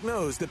Pepto. Mike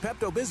knows that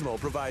Pepto-Bismol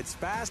provides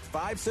fast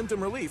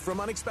 5-symptom relief from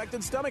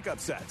unexpected stomach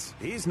upsets.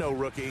 He's no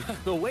rookie.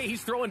 The way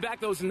he's throwing back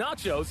those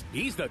nachos,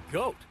 he's the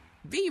GOAT.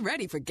 Be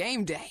ready for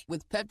game day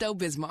with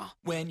Pepto-Bismol.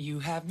 When you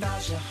have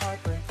nausea,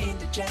 heartburn,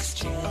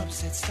 indigestion,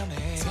 upset stomach,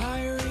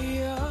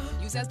 diarrhea.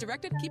 Use as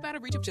directed. Keep out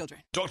of reach of children.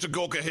 Dr.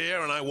 Gorka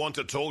here, and I want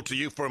to talk to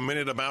you for a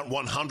minute about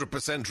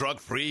 100%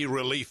 drug-free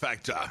Relief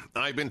Factor.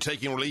 I've been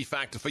taking Relief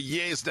Factor for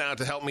years now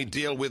to help me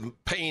deal with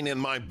pain in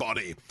my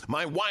body.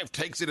 My wife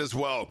takes it as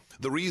well.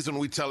 The reason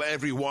we tell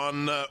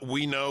everyone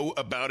we know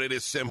about it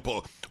is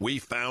simple. We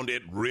found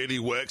it really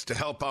works to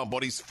help our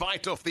bodies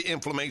fight off the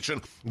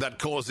inflammation that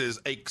causes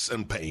aches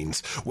and pains.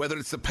 Whether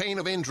it's the pain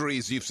of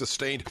injuries you've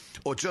sustained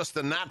or just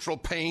the natural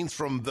pains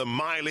from the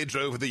mileage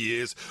over the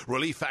years,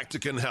 Relief Factor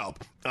can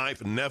help.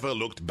 I've never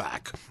looked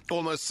back.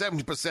 Almost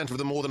 70% of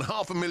the more than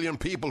 500,000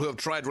 people who have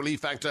tried Relief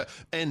Factor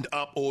end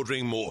up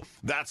ordering more.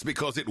 That's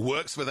because it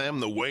works for them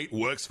the way it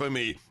works for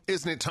me.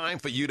 Isn't it time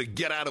for you to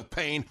get out of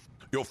pain?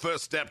 Your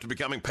first step to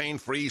becoming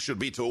pain-free should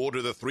be to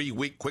order the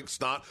 3-week quick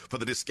start for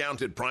the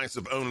discounted price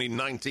of only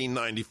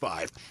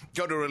 $19.95.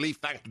 Go to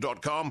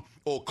ReliefFactor.com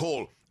or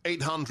call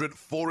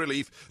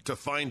 800-4RELIEF to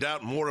find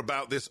out more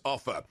about this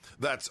offer.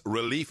 That's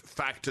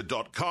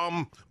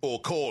ReliefFactor.com or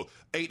call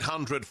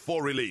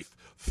 800-4RELIEF.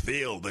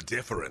 Feel the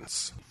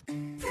difference.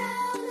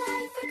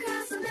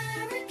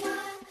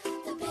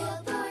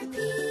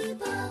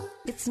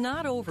 It's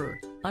not over.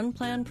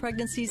 Unplanned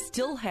pregnancies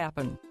still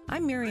happen.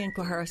 I'm Marianne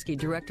Koharski,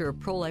 Director of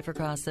Pro-Life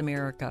Across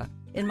America.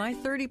 In my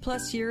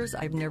 30-plus years,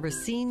 I've never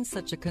seen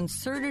such a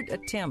concerted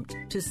attempt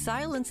to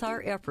silence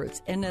our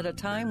efforts, and at a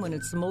time when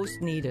it's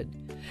most needed.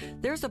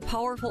 There's a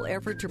powerful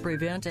effort to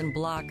prevent and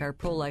block our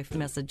pro-life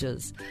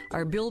messages.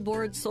 Our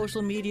billboards,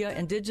 social media,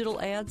 and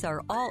digital ads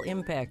are all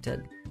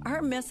impacted.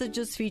 Our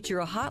messages feature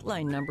a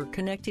hotline number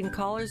connecting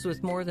callers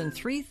with more than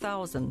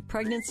 3,000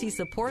 pregnancy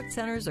support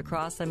centers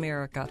across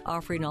America,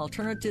 offering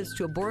alternatives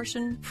to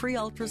abortion, free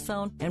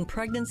ultrasound, and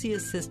pregnancy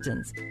assistance.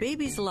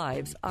 Babies'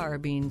 lives are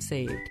being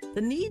saved. The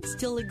need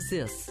still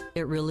exists.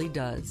 It really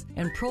does.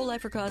 And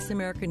Pro-Life Across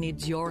America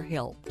needs your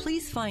help.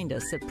 Please find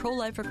us at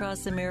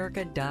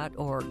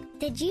prolifeacrossamerica.org.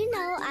 Did you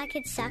know I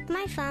could suck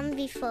my thumb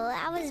before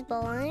I was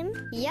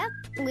born? Yep,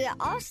 we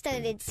all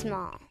started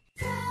small.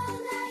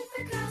 Pro-Life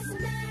Across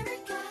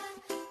America,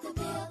 the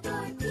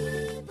Billboard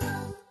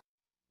people.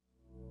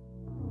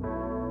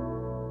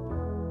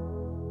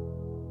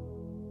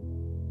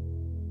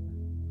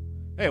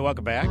 Hey,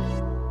 welcome back.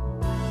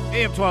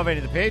 AM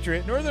 1280 The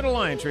Patriot, Northern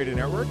Alliance Radio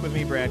Network with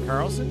me, Brad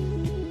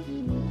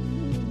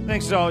Carlson.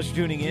 Thanks as always for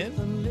tuning in.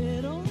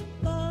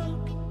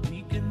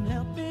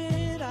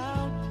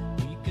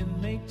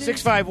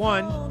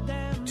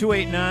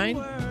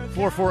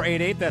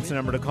 651-289-4488. That's the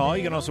number to call.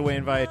 You can also weigh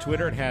in via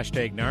Twitter at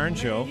hashtag NARN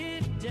Show.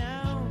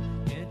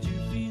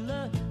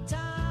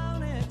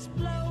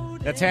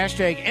 That's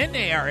hashtag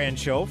NARN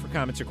Show for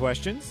comments or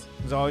questions.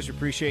 As always, we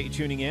appreciate you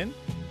tuning in.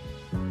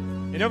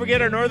 And don't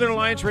forget our Northern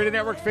Alliance Radio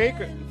Network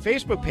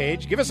Facebook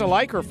page. Give us a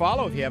like or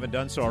follow if you haven't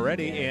done so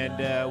already.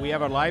 And we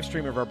have a live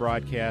stream of our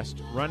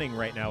broadcast running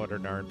right now at our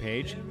NARN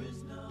page.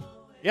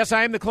 Yes,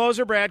 I am the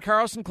closer, Brad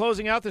Carlson,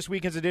 closing out this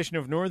weekend's edition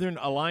of Northern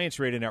Alliance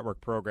Radio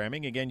Network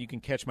programming. Again, you can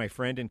catch my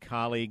friend and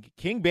colleague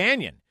King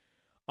Banyan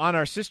on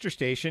our sister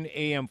station,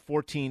 AM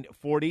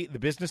 1440, The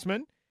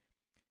Businessman.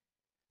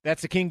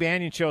 That's the King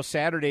Banyan Show,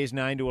 Saturdays,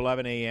 9 to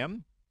 11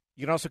 a.m.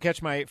 You can also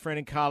catch my friend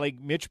and colleague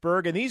Mitch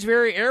Berg in these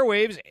very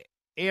airwaves,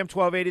 AM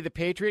 1280 The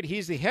Patriot.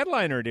 He's the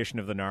headliner edition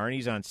of the NARN.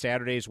 He's on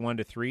Saturdays 1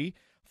 to 3,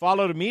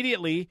 followed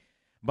immediately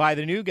by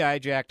the new guy,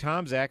 Jack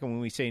Tomczak. And when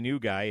we say new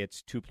guy,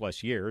 it's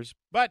 2+ years.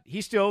 But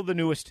he's still the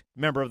newest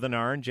member of the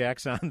NARN.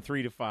 Jack's on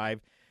 3 to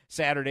 5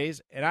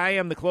 Saturdays. And I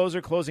am the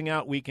closer, closing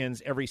out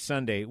weekends every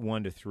Sunday,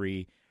 1 to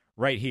 3,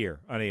 right here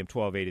on AM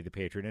 1280 The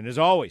Patriot. And as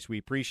always, we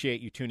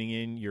appreciate you tuning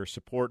in, your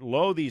support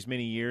these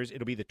many years.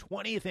 It'll be the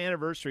 20th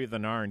anniversary of the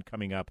NARN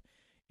coming up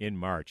in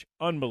March.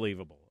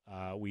 Unbelievable.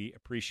 We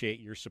appreciate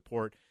your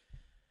support,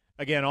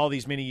 again, all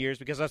these many years,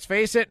 because let's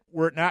face it,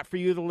 were it not for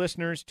you, the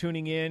listeners,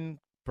 tuning in,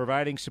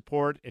 providing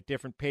support at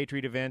different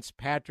Patriot events,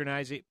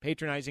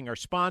 patronizing our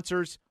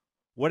sponsors,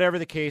 whatever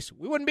the case,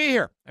 we wouldn't be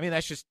here. I mean,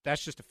 that's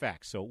just a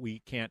fact, so we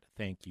can't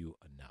thank you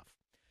enough.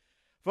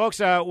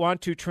 Folks, I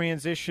want to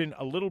transition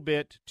a little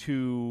bit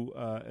to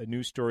a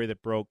news story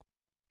that broke.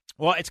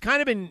 Well, it's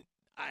kind of been,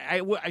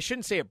 I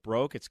shouldn't say it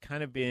broke, it's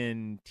kind of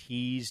been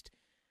teased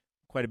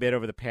quite a bit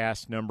over the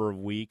past number of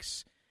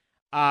weeks.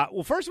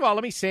 Well, first of all,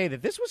 let me say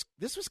that this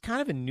was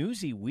kind of a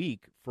newsy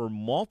week for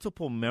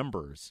multiple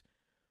members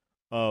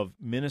of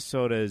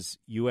Minnesota's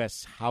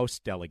U.S. House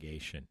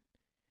delegation.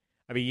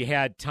 I mean, you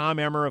had Tom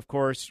Emmer, of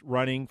course,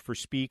 running for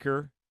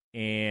Speaker,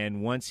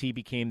 and once he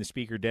became the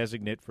Speaker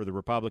designate for the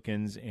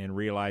Republicans and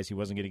realized he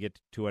wasn't going to get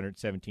to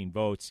 217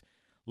 votes,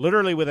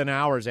 literally within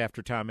hours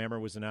after Tom Emmer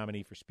was the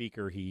nominee for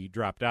Speaker, he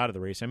dropped out of the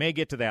race. I may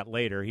get to that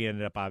later. He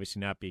ended up obviously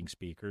not being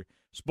Speaker.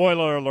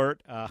 Spoiler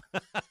alert.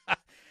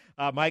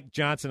 Mike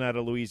Johnson out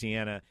of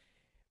Louisiana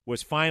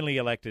was finally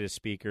elected as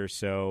Speaker,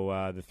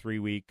 so the 3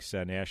 weeks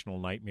national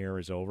nightmare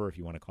is over, if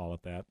you want to call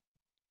it that.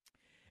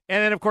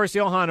 And then, of course,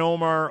 Ilhan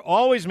Omar,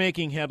 always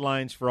making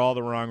headlines for all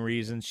the wrong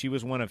reasons. She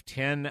was one of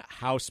 10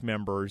 House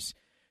members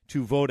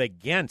to vote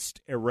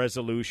against a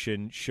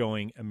resolution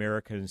showing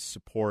Americans'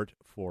 support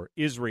for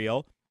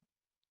Israel.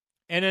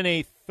 And then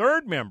a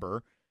third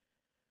member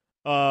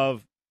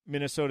of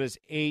Minnesota's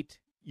 8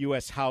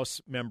 U.S. House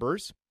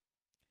members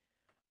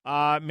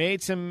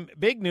made some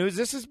big news.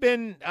 This has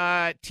been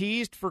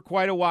teased for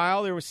quite a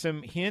while. There was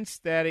some hints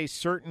that a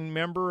certain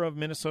member of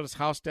Minnesota's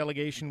House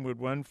delegation would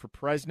run for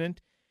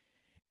president.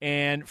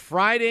 And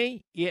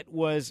Friday, it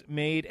was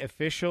made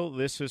official.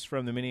 This is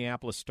from the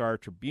Minneapolis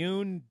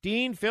Star-Tribune.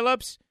 Dean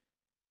Phillips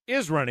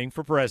is running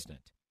for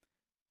president.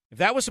 If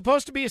that was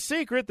supposed to be a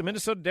secret, the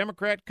Minnesota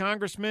Democrat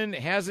congressman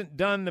hasn't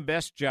done the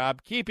best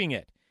job keeping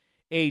it.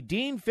 A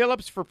Dean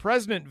Phillips for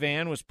President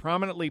van was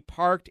prominently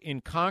parked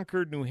in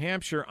Concord, New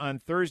Hampshire on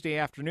Thursday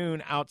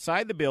afternoon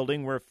outside the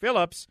building where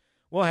Phillips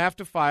will have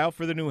to file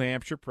for the New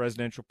Hampshire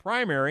presidential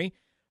primary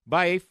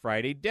by a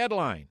Friday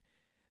deadline.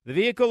 The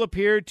vehicle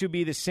appeared to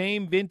be the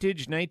same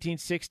vintage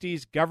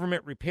 1960s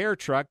government repair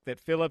truck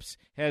that Phillips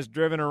has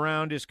driven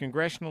around his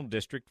congressional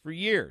district for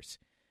years.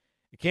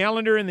 The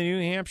calendar in the New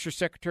Hampshire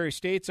Secretary of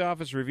State's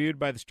office, reviewed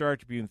by the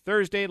Star-Tribune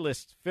Thursday,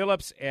 lists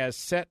Phillips as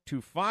set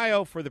to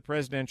file for the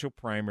presidential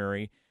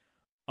primary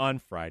on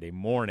Friday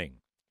morning.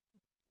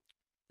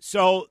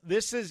 So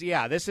this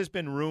has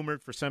been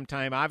rumored for some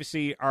time.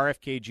 Obviously,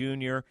 RFK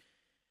Jr.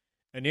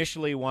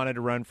 initially wanted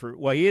to run for,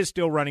 well, he is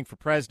still running for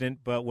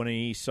president, but when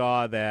he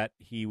saw that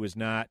he was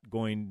not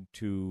going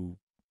to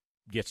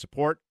get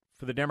support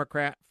for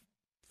the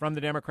from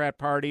the Democrat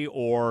Party,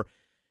 or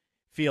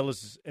feel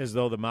as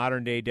though the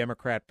modern-day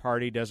Democrat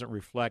Party doesn't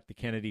reflect the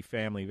Kennedy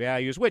family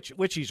values,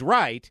 which he's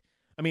right.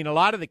 I mean, a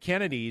lot of the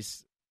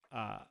Kennedys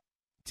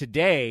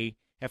today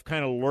have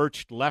kind of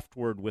lurched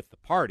leftward with the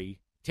party.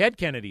 Ted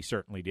Kennedy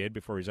certainly did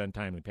before his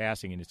untimely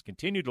passing, and has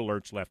continued to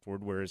lurch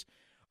leftward, whereas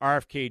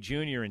RFK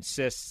Jr.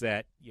 insists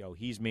that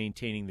he's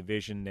maintaining the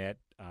vision that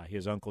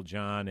his Uncle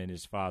John and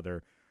his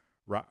father,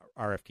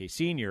 RFK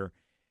Sr.,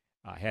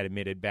 had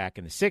admitted back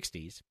in the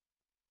 60s.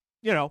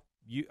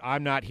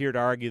 I'm not here to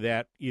argue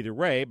that either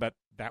way, but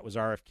that was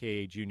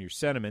RFK Jr.'s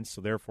sentiments, so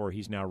therefore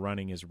he's now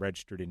running as a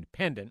registered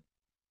independent.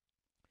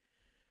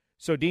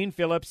 So Dean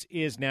Phillips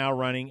is now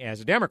running as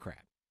a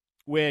Democrat,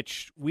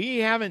 which we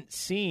haven't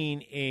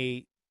seen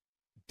a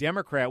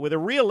Democrat with a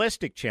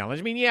realistic challenge.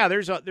 I mean, yeah,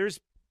 there's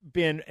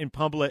been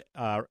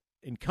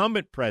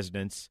incumbent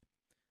presidents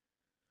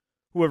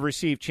who have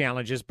received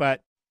challenges,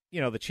 but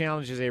the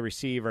challenges they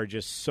receive are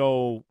just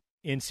so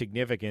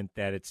insignificant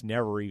that it's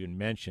never even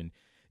mentioned.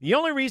 The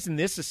only reason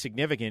this is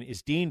significant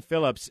is Dean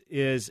Phillips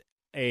is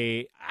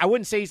I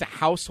wouldn't say he's a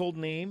household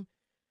name,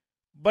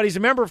 but he's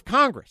a member of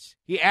Congress.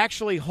 He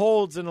actually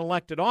holds an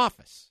elected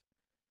office,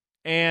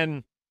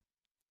 and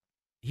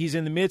he's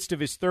in the midst of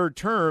his third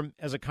term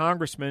as a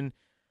congressman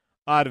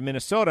out of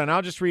Minnesota. And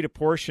I'll just read a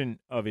portion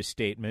of his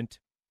statement.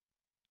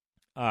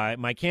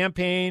 My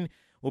campaign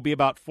will be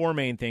about 4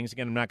 main things.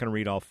 Again, I'm not going to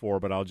read all 4,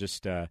 but I'll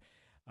just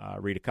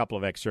read a couple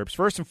of excerpts.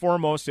 First and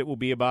foremost, it will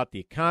be about the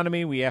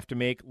economy. We have to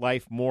make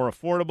life more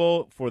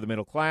affordable for the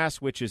middle class,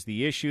 which is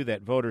the issue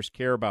that voters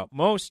care about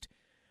most.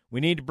 We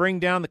need to bring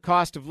down the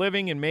cost of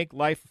living and make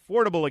life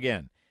affordable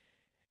again.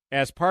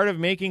 As part of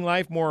making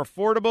life more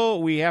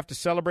affordable, we have to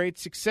celebrate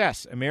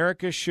success.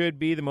 America should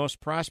be the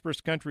most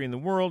prosperous country in the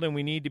world, and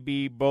we need to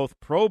be both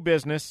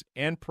pro-business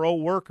and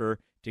pro-worker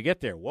to get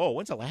there. Whoa,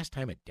 when's the last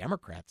time a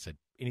Democrat said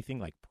anything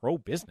like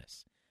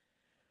pro-business?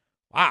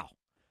 Wow.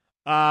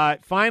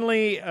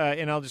 Finally,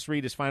 and I'll just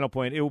read his final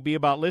point, it will be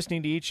about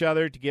listening to each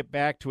other to get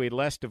back to a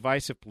less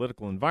divisive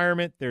political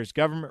environment. There's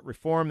government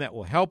reform that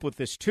will help with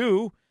this,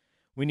 too.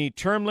 We need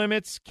term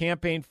limits,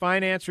 campaign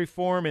finance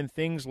reform, and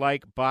things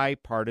like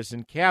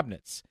bipartisan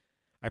cabinets.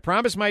 I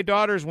promised my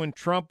daughters when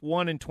Trump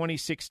won in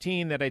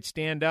 2016 that I'd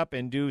stand up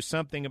and do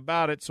something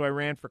about it, so I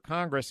ran for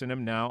Congress and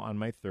am now on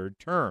my third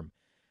term.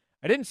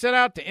 I didn't set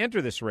out to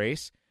enter this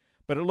race,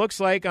 but it looks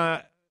like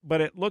on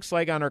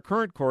our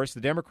current course, the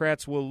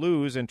Democrats will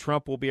lose and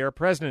Trump will be our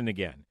president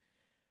again.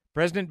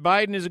 President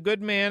Biden is a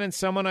good man and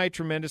someone I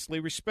tremendously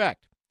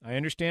respect. I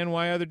understand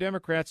why other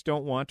Democrats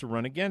don't want to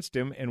run against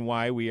him and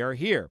why we are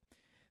here.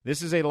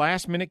 This is a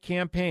last-minute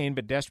campaign,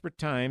 but desperate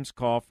times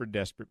call for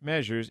desperate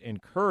measures, and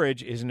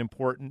courage is an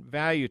important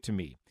value to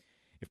me.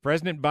 If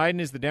President Biden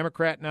is the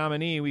Democrat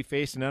nominee, we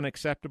face an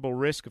unacceptable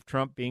risk of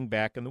Trump being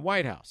back in the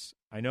White House.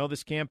 I know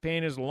this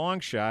campaign is a long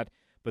shot,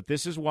 but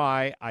this is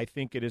why I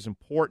think it is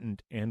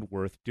important and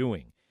worth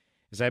doing.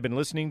 As I've been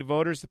listening to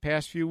voters the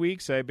past few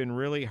weeks, I've been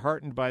really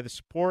heartened by the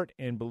support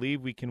and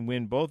believe we can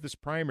win both this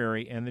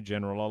primary and the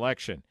general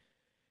election.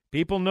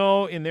 People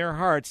know in their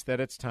hearts that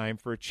it's time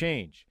for a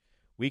change.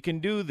 We can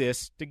do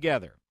this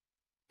together.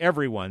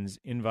 Everyone's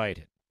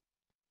invited.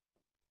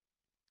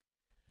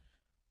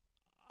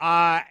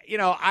 If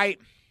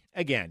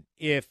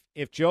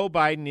Joe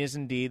Biden is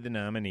indeed the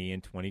nominee in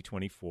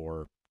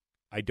 2024,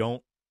 I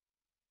don't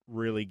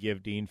really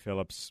give Dean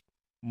Phillips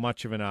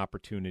much of an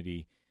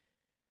opportunity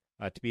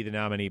to be the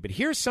nominee. But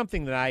here's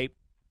something that I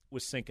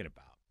was thinking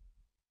about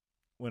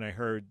when I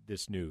heard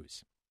this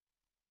news.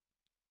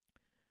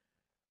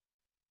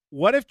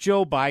 What if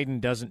Joe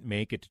Biden doesn't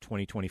make it to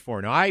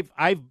 2024? Now,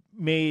 I've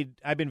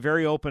been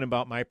very open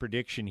about my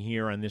prediction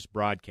here on this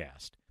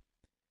broadcast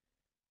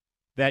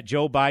that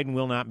Joe Biden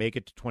will not make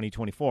it to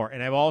 2024,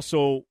 and I've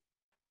also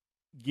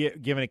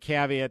given a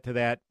caveat to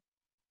that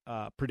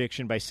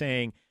prediction by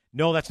saying,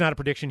 no, that's not a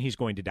prediction. He's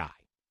going to die.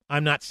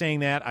 I'm not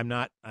saying that. I'm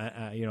not,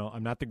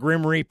 I'm not the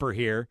Grim Reaper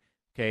here.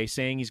 Okay,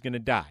 saying he's going to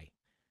die.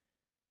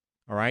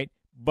 All right,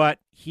 but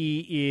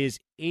he is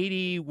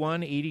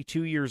 81,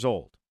 82 years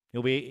old.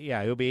 He'll be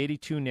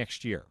 82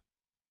 next year.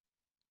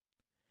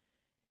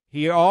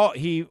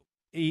 It's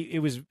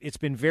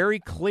been very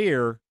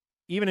clear,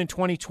 even in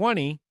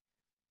 2020,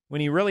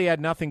 when he really had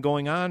nothing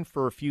going on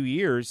for a few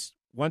years.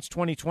 Once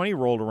 2020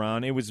 rolled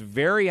around, it was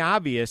very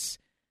obvious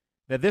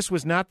that this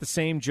was not the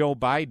same Joe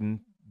Biden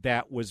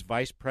that was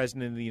vice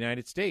president of the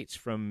United States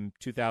from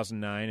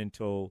 2009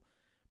 until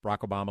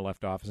Barack Obama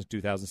left office in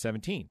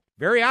 2017.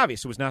 Very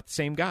obvious it was not the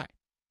same guy.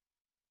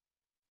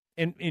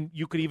 And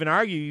you could even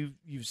argue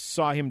you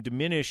saw him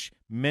diminish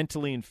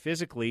mentally and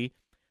physically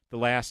the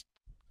last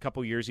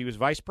couple years he was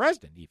vice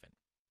president, even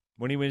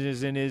when he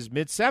was in his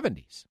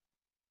mid-70s.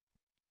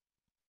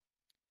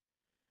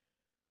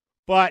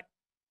 But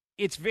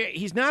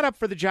he's not up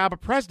for the job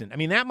of president. I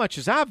mean, that much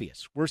is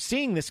obvious. We're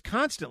seeing this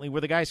constantly where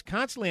the guy's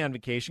constantly on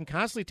vacation,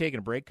 constantly taking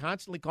a break,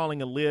 constantly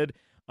calling a lid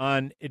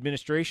on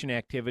administration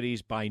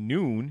activities by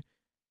noon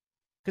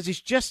because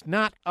he's just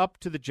not up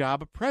to the job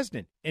of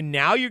president. And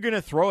now you're going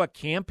to throw a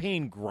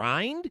campaign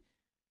grind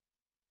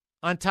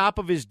on top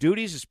of his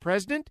duties as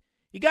president?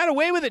 He got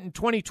away with it in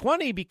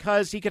 2020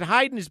 because he could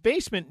hide in his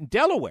basement in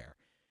Delaware.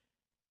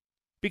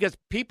 Because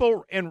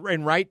people, and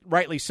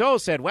rightly so,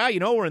 said, well,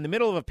 we're in the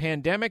middle of a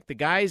pandemic. The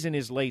guy's in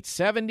his late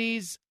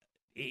 70s.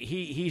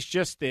 He's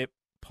just the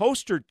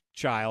poster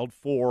child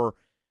for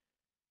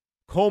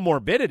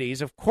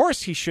comorbidities. Of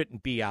course he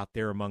shouldn't be out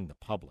there among the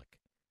public.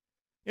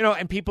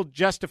 And people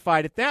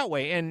justified it that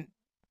way. And,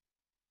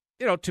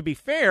 to be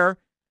fair,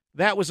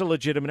 that was a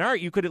legitimate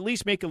argument. You could at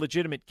least make a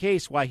legitimate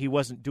case why he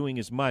wasn't doing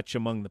as much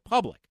among the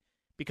public,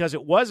 because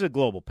it was a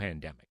global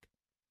pandemic.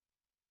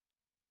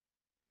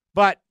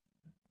 But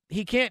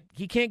he can't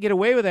get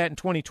away with that in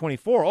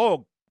 2024.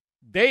 Oh,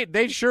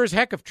 they sure as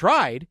heck have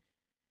tried.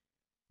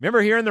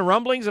 Remember hearing the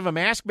rumblings of a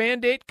mask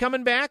mandate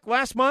coming back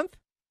last month?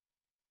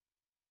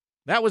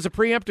 That was a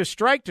preemptive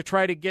strike to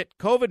try to get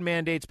COVID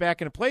mandates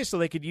back into place so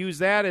they could use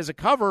that as a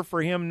cover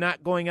for him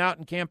not going out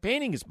and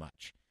campaigning as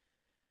much.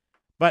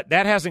 But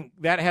that hasn't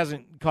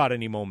caught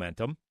any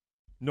momentum,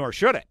 nor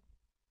should it.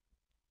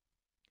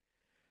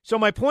 So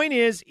my point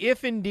is,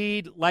 if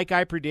indeed, like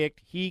I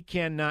predict, he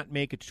cannot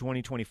make it to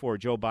 2024,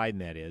 Joe Biden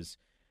that is,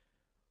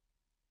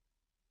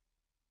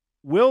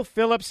 will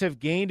Phillips have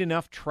gained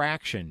enough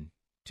traction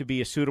to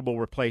be a suitable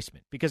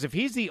replacement? Because if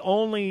he's the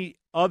only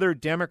other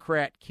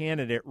Democrat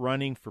candidate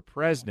running for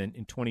president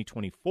in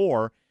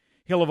 2024,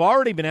 he'll have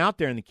already been out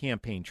there in the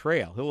campaign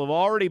trail. He'll have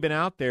already been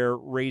out there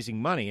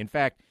raising money. In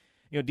fact,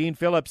 Dean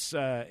Phillips,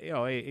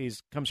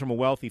 comes from a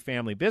wealthy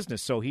family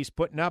business, so he's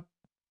putting up,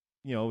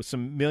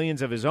 some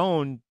millions of his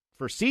own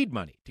for seed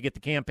money to get the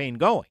campaign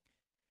going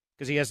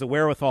because he has the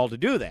wherewithal to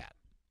do that.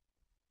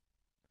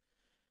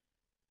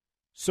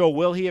 So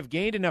will he have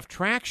gained enough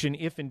traction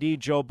if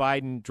indeed Joe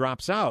Biden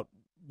drops out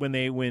when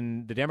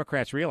the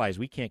Democrats realize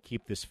we can't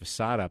keep this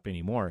facade up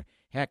anymore?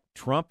 Heck,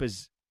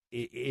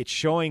 it's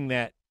showing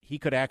that he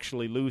could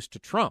actually lose to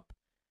Trump.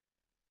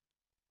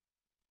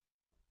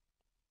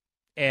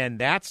 And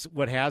that's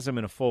what has him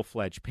in a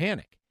full-fledged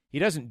panic. He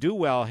doesn't do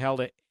well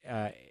held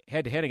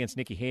head-to-head against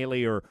Nikki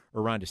Haley or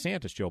Ron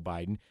DeSantis, Joe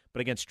Biden.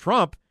 But against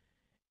Trump,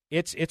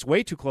 it's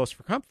way too close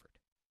for comfort.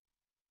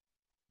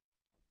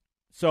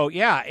 So,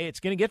 yeah, it's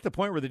going to get to the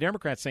point where the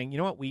Democrats saying, you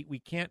know what, we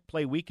can't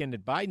play weekend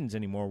at Biden's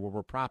anymore where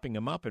we're propping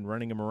him up and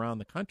running him around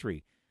the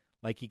country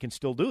like he can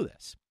still do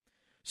this.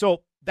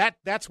 So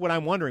that's what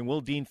I'm wondering.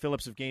 Will Dean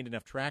Phillips have gained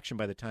enough traction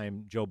by the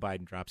time Joe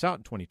Biden drops out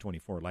in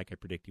 2024 like I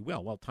predict he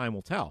will? Well, time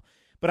will tell.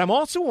 But I'm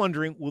also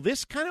wondering, will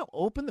this kind of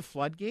open the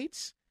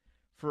floodgates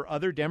for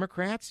other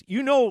Democrats?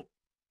 You know,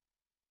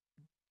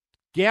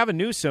 Gavin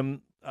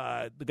Newsom,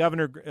 the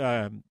governor,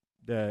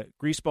 the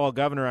greaseball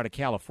governor out of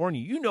California,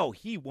 you know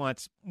he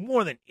wants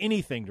more than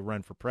anything to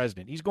run for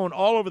president. He's going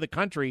all over the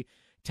country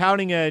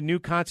touting a new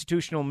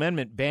constitutional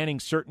amendment banning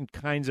certain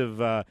kinds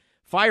of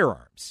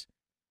firearms.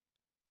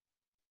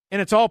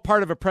 And it's all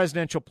part of a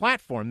presidential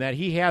platform that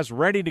he has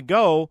ready to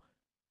go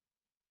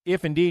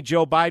if indeed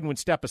Joe Biden would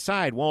step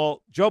aside.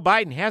 Well, Joe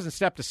Biden hasn't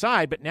stepped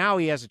aside, but now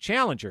he has a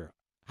challenger.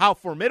 How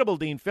formidable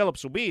Dean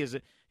Phillips will be is,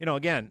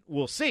 again,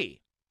 we'll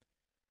see.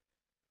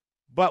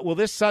 But will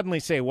this suddenly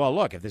say, well,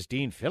 look, if this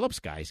Dean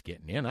Phillips guy's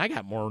getting in, I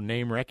got more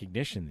name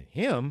recognition than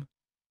him.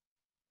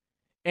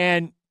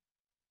 And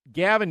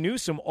Gavin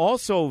Newsom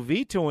also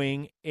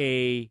vetoing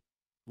a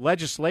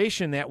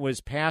legislation that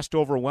was passed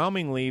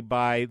overwhelmingly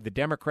by the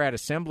Democrat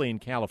Assembly in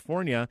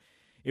California.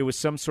 It was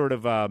some sort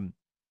of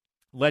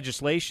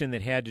legislation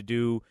that had to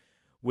do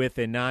with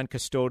a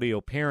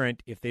non-custodial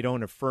parent if they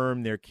don't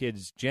affirm their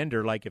kid's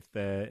gender, like if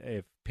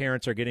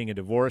parents are getting a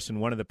divorce and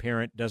one of the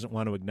parent doesn't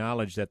want to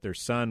acknowledge that their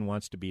son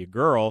wants to be a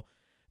girl,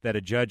 that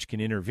a judge can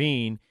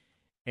intervene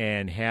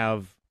and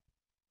have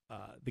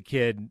the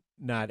kid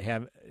not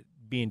have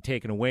being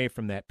taken away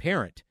from that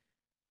parent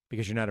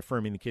because you're not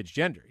affirming the kid's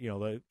gender. You know,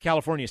 the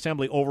California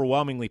Assembly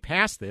overwhelmingly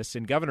passed this,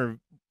 and Governor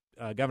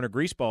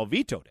Greaseball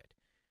vetoed it.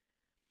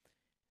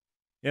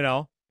 You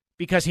know,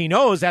 because he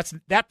knows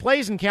that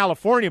plays in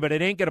California, but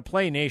it ain't going to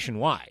play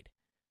nationwide.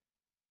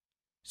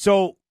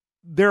 So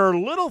there are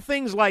little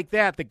things like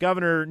that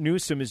Governor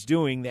Newsom is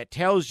doing that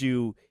tells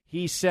you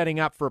he's setting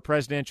up for a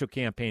presidential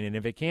campaign. And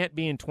if it can't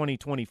be in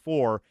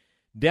 2024,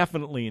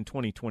 definitely in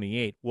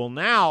 2028. Well,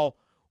 now,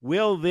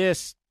 will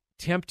this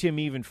tempt him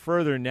even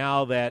further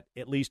now that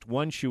at least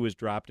one shoe is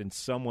dropped and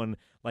someone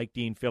like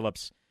Dean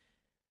Phillips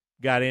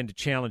got in to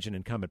challenge an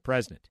incumbent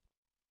president?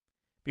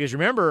 Because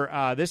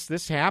remember,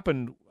 this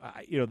happened,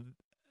 an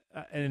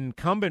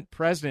incumbent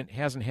president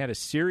hasn't had a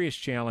serious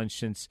challenge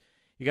since,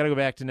 you got to go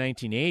back to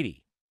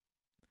 1980,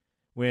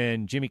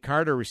 when Jimmy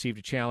Carter received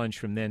a challenge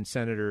from then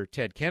Senator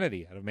Ted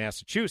Kennedy out of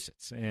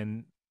Massachusetts.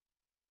 And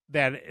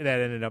that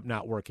ended up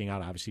not working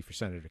out, obviously, for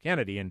Senator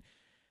Kennedy. And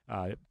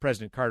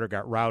President Carter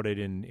got routed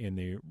in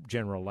the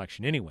general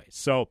election anyway.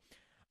 So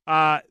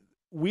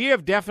we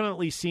have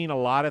definitely seen a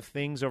lot of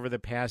things over the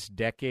past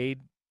decade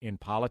in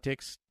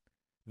politics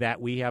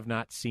that we have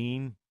not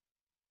seen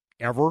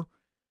ever,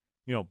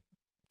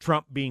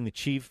 Trump being the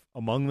chief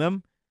among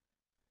them.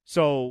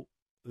 So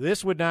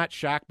this would not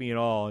shock me at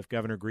all if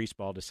Governor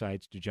Greaseball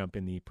decides to jump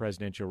in the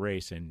presidential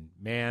race. And,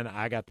 man,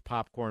 I got the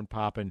popcorn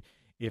popping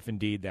if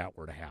indeed that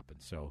were to happen.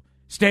 So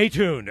stay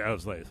tuned.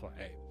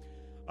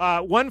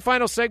 One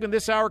final segment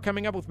this hour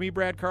coming up with me,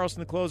 Brad Carlson,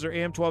 the closer,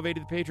 AM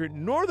 1280 The Patriot,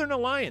 Northern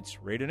Alliance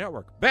Radio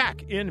Network.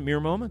 Back in mere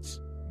moments.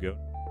 Go.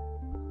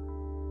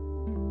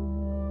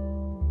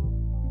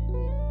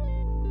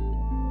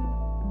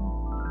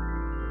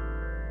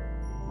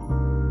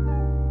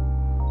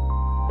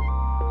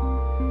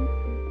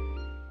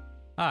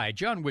 Hi,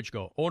 John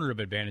Wichko, owner of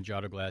Advantage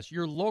Auto Glass,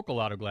 your local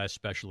auto glass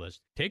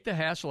specialist. Take the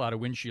hassle out of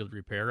windshield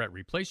repair at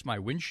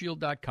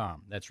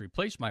ReplaceMyWindshield.com. That's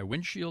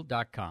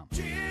ReplaceMyWindshield.com.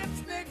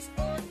 Chips, nicks,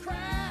 or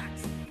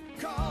cracks,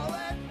 call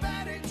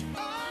Advantage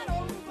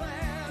Auto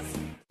Glass.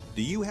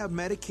 Do you have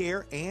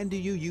Medicare and do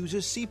you use a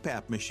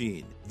CPAP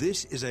machine?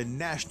 This is a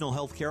national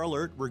healthcare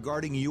alert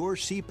regarding your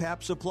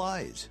CPAP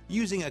supplies.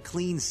 Using a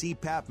clean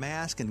CPAP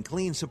mask and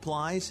clean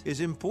supplies is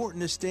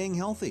important to staying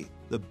healthy.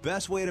 The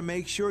best way to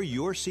make sure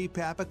your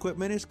CPAP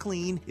equipment is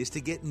clean is to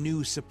get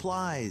new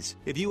supplies.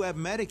 If you have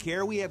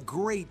Medicare, we have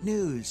great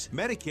news.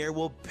 Medicare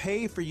will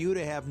pay for you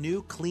to have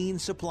new clean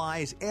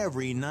supplies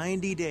every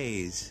 90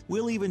 days.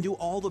 We'll even do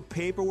all the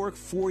paperwork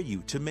for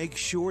you to make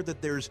sure that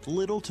there's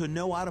little to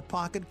no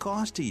out-of-pocket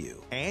cost to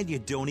you. And you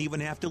don't even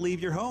have to leave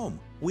your home.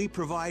 We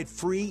provide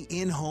free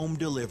in-home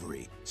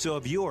delivery. So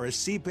if you're a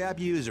CPAP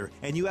user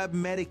and you have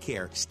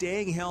Medicare,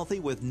 staying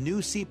healthy with new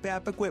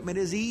CPAP equipment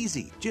is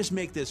easy. Just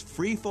make this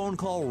free phone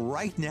call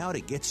right now to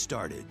get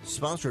started.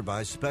 Sponsored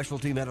by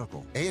Specialty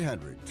Medical.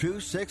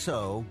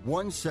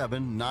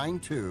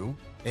 800-260-1792.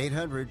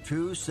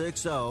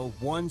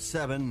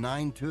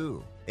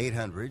 800-260-1792.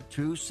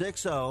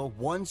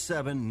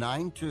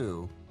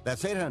 800-260-1792.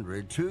 That's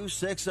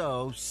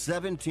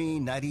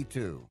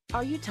 800-260-1792.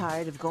 Are you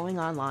tired of going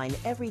online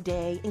every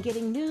day and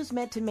getting news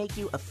meant to make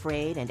you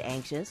afraid and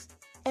anxious?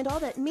 And all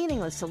that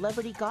meaningless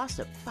celebrity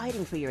gossip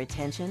fighting for your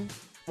attention?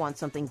 Want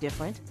something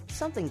different?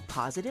 Something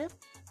positive?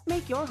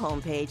 Make your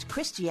homepage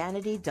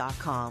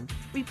Christianity.com.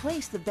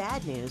 Replace the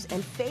bad news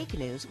and fake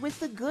news with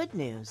the good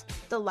news,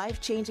 the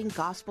life-changing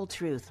gospel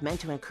truth meant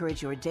to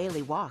encourage your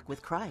daily walk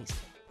with Christ.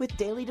 With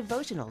daily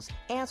devotionals,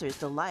 answers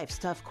to life's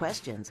tough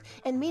questions,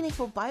 and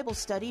meaningful Bible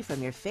study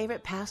from your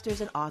favorite pastors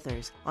and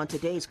authors on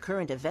today's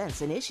current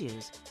events and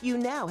issues. You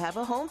now have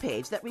a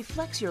homepage that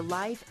reflects your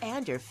life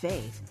and your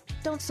faith.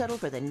 Don't settle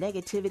for the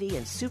negativity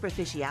and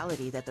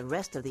superficiality that the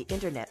rest of the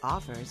internet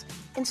offers.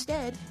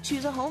 Instead,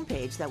 choose a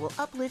homepage that will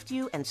uplift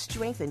you and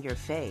strengthen your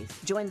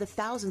faith. Join the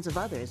thousands of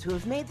others who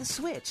have made the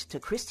switch to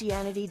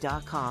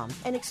Christianity.com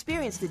and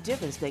experience the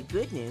difference that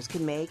good news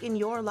can make in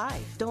your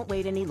life. Don't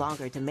wait any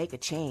longer to make a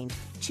change.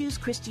 Choose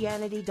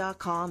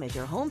Christianity.com as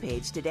your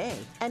homepage today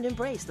and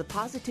embrace the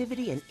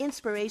positivity and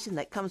inspiration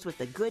that comes with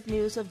the good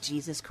news of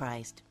Jesus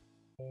Christ.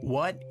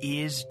 What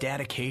is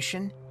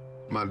dedication?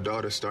 My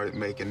daughter started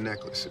making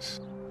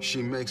necklaces.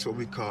 She makes what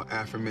we call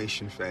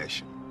affirmation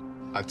fashion.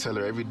 I tell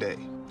her every day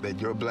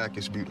that your black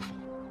is beautiful.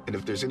 And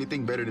if there's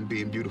anything better than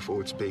being beautiful,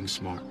 it's being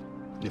smart.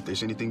 And if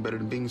there's anything better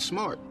than being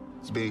smart,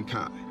 it's being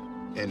kind.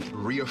 And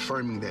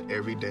reaffirming that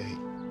every day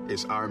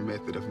is our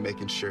method of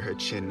making sure her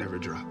chin never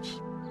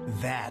drops.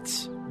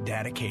 That's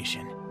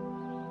dedication.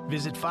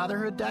 Visit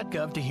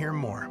fatherhood.gov to hear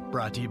more.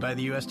 Brought to you by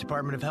the U.S.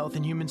 Department of Health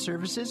and Human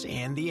Services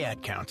and the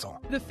Ad Council.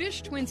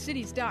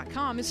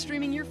 TheFishTwinCities.com is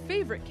streaming your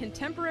favorite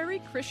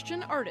contemporary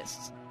Christian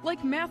artists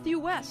like Matthew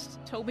West,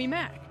 Toby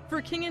Mac,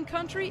 For King and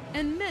Country,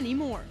 and many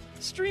more.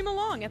 Stream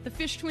along at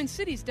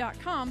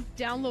TheFishTwinCities.com,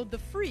 download the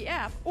free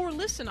app, or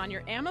listen on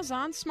your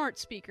Amazon smart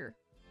speaker.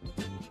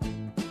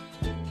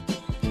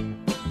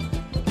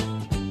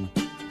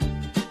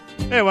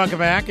 Hey, welcome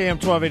back. AM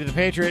 1280 The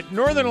Patriot,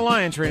 Northern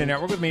Alliance Radio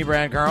Network with me,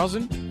 Brad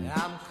Carlson.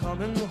 I'm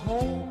coming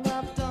home,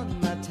 I've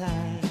done my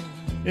time.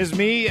 Is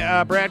me,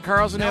 Brad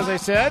Carlson, as I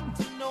said.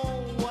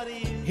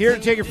 Here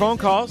to take your phone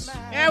calls.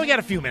 Yeah, we got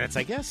a few minutes,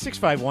 I guess.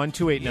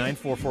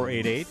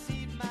 651-289-4488.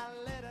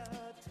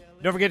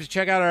 Don't forget to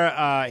check out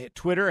our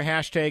Twitter,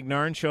 hashtag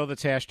NARN Show.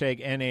 That's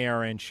hashtag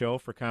NARN Show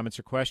for comments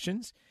or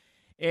questions.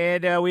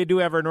 And we do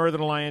have our Northern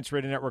Alliance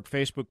Radio Network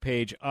Facebook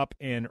page up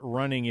and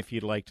running if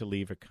you'd like to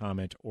leave a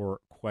comment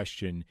or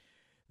question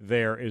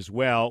there as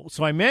well.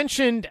 So I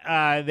mentioned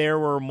there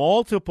were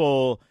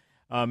multiple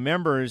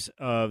members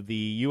of the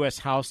U.S.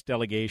 House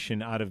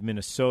delegation out of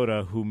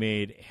Minnesota who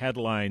made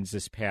headlines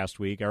this past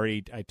week.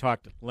 I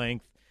talked at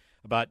length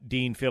about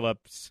Dean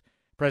Phillips'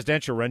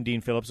 presidential run.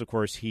 Dean Phillips, of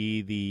course,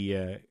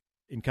 the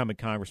incumbent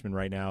congressman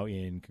right now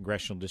in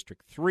Congressional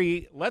District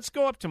 3. Let's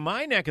go up to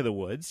my neck of the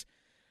woods.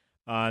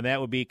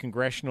 That would be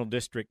Congressional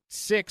District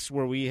 6,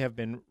 where we have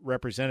been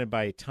represented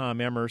by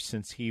Tom Emmer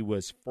since he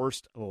was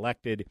first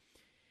elected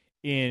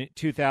in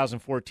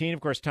 2014.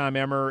 Of course, Tom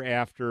Emmer,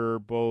 after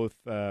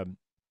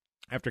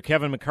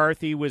Kevin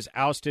McCarthy was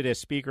ousted as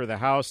Speaker of the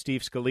House,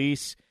 Steve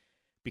Scalise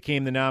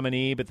became the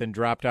nominee, but then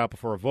dropped out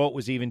before a vote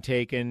was even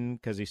taken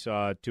because he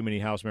saw too many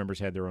House members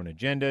had their own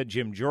agenda.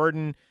 Jim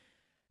Jordan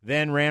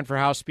then ran for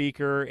House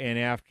Speaker, and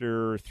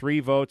after 3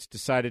 votes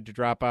decided to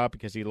drop out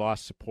because he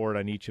lost support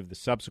on each of the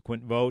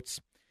subsequent votes.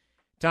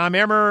 Tom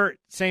Emmer,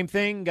 same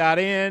thing, got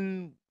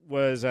in,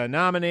 was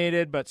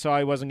nominated, but saw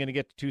he wasn't going to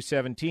get to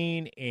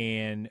 217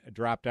 and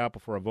dropped out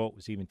before a vote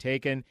was even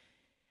taken.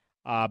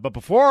 But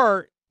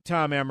before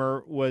Tom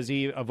Emmer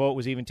a vote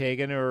was even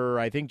taken, or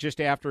I think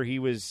just after he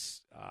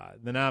was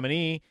the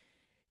nominee,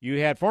 you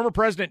had former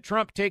President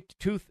Trump take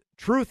to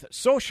Truth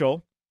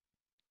Social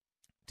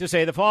to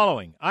say the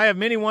following: I have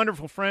many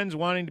wonderful friends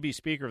wanting to be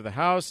Speaker of the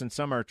House, and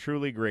some are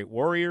truly great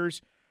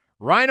warriors.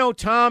 Rhino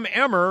Tom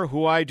Emmer,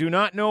 who I do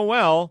not know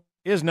well,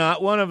 is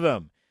not one of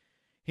them.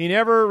 He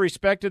never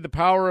respected the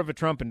power of a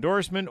Trump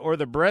endorsement or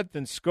the breadth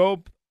and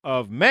scope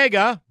of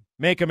MAGA,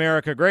 Make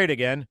America Great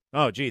Again.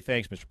 Oh, gee,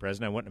 thanks, Mr.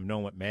 President. I wouldn't have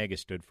known what MAGA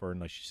stood for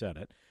unless you said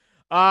it.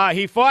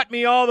 He fought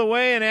me all the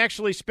way and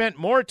actually spent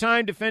more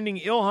time defending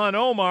Ilhan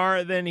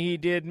Omar than he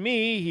did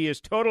me. He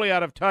is totally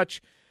out of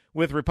touch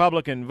with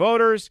Republican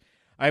voters.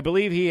 I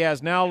believe he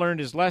has now learned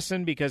his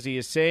lesson because he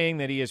is saying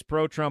that he is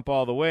pro-Trump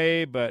all the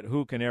way, but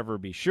who can ever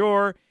be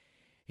sure?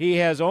 He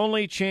has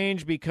only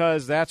changed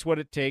because that's what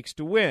it takes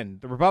to win.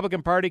 The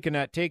Republican Party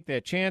cannot take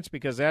that chance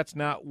because that's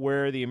not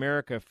where the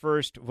America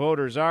First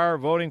voters are.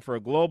 Voting for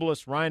a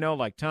globalist rhino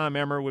like Tom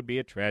Emmer would be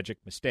a tragic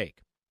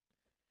mistake.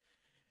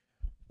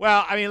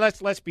 Well, I mean,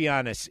 let's be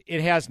honest.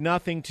 It has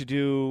nothing to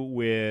do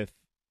with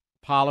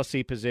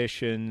policy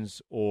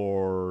positions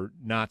or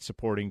not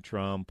supporting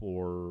Trump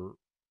or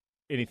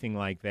anything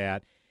like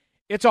that.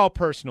 It's all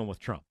personal with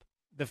Trump.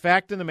 The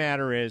fact of the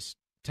matter is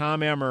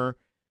Tom Emmer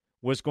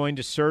was going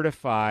to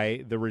certify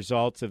the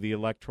results of the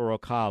Electoral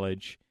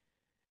College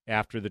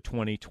after the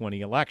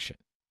 2020 election,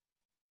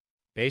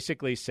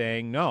 basically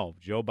saying, no,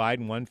 Joe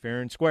Biden won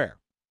fair and square.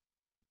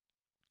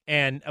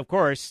 And, of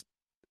course,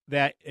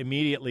 that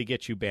immediately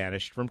gets you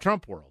banished from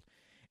Trump world.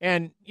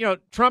 And, you know,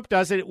 Trump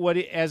does it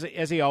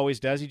as he always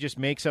does. He just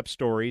makes up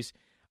stories.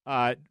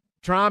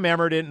 Tom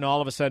Emmer didn't all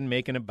of a sudden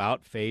make an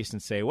about face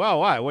and say,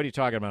 well, why? What are you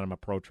talking about? I'm a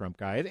pro-Trump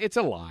guy. It's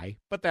a lie,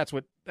 but that's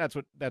what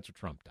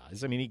Trump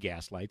does. I mean, he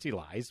gaslights, he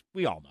lies.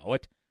 We all know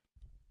it.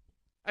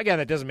 Again,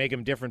 that doesn't make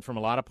him different from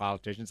a lot of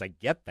politicians. I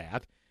get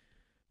that.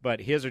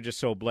 But his are just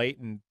so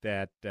blatant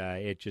that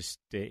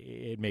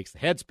it makes the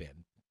head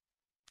spin.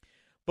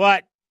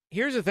 But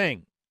here's the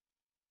thing.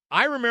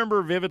 I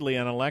remember vividly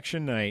on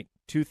election night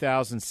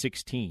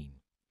 2016,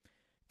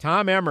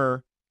 Tom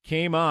Emmer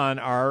came on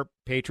our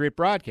Patriot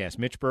broadcast.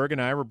 Mitch Berg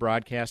and I were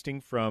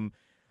broadcasting from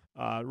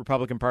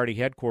Republican Party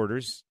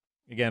headquarters,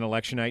 again,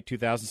 election night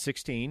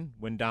 2016,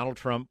 when Donald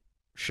Trump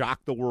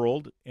shocked the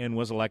world and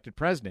was elected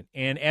president.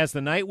 And as the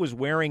night was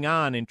wearing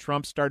on and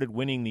Trump started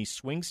winning these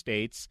swing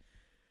states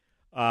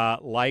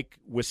like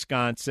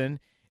Wisconsin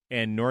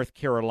and North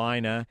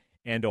Carolina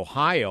and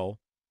Ohio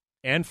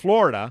and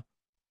Florida,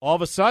 all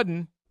of a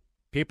sudden,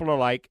 people are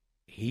like,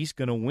 he's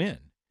going to win.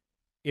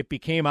 It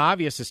became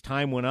obvious as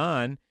time went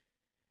on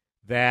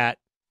that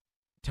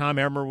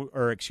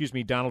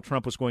Donald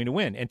Trump was going to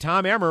win. And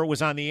Tom Emmer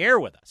was on the air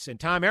with us. And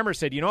Tom Emmer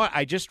said, you know what,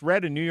 I just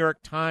read a New York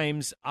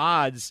Times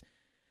odds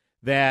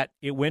that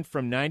it went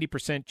from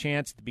 90%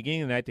 chance at the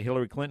beginning of the night that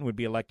Hillary Clinton would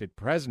be elected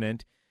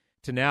president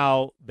to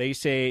now they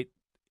say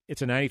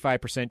it's a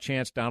 95%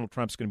 chance Donald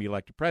Trump's going to be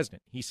elected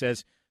president. He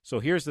says, so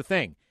here's the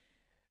thing.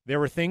 There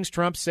were things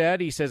Trump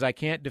said. He says, I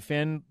can't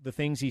defend the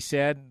things he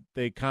said,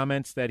 the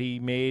comments that he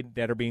made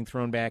that are being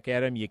thrown back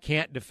at him. You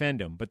can't defend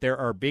them. But there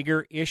are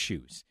bigger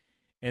issues.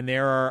 And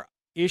there are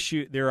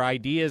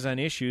ideas on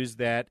issues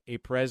that a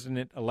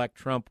President-elect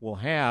Trump will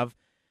have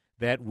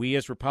that we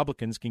as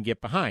Republicans can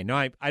get behind.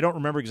 Now, I don't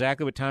remember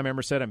exactly what Tom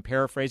Emmer said. I'm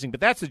paraphrasing, but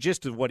that's the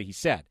gist of what he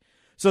said.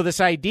 So this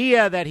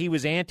idea that he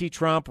was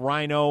anti-Trump,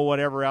 rhino,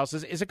 whatever else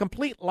is a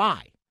complete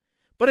lie.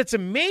 But it's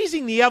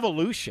amazing the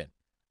evolution.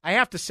 I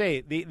have to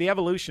say, the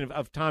evolution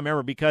of Tom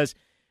Emmer, because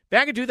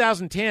back in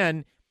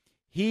 2010,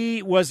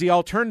 he was the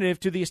alternative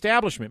to the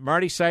establishment.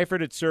 Marty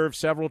Seifert had served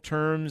several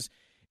terms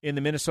in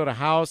the Minnesota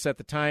House. At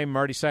the time,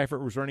 Marty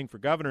Seifert was running for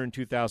governor in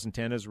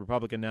 2010 as a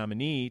Republican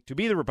nominee. To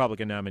be the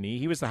Republican nominee,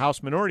 he was the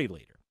House Minority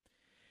Leader.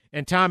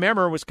 And Tom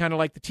Emmer was kind of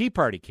like the Tea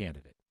Party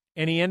candidate.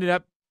 And he ended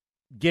up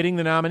getting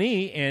the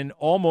nominee and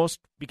almost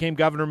became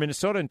governor of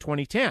Minnesota in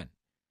 2010.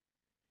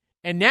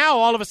 And now,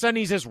 all of a sudden,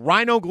 he's this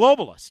rhino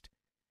globalist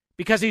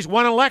because he's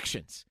won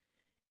elections.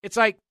 It's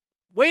like,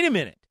 wait a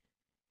minute.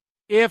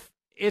 If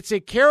it's a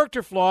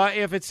character flaw,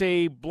 if it's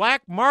a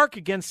black mark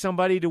against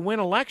somebody to win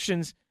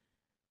elections,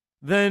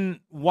 then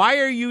why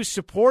are you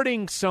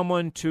supporting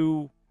someone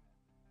to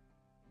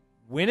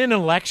win an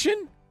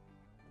election?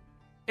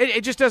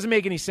 It just doesn't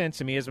make any sense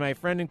to me. As my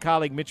friend and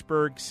colleague Mitch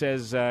Berg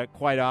says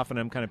quite often,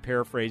 I'm kind of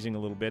paraphrasing a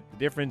little bit, the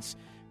difference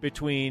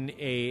between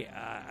a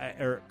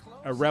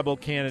rebel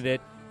candidate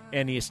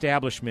and the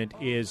establishment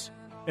is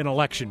an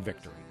election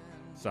victory.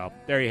 So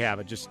there you have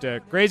it. Just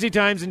crazy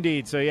times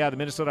indeed. So, yeah, the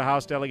Minnesota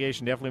House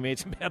delegation definitely made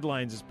some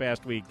headlines this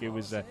past week. It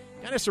was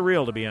kind of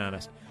surreal, to be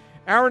honest.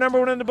 Hour number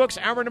 1 in the books.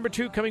 Hour number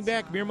 2 coming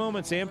back. Mere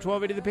moments. AM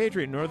 1280 The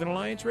Patriot, Northern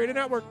Alliance Radio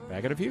Network.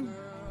 Back in a few.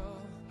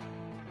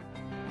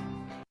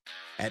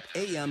 At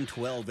AM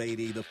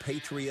 1280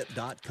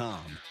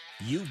 thepatriot.com,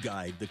 you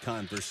guide the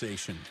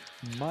conversation.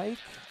 Mike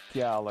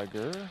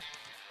Gallagher,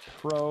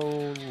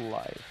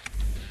 pro-life.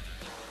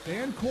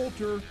 Ann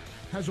Coulter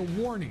has a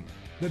warning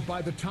that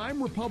by the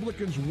time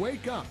Republicans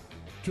wake up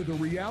to the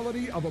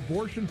reality of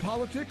abortion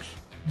politics,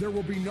 there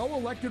will be no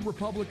elected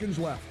Republicans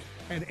left.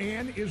 And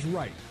Ann is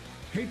right.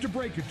 Hate to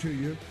break it to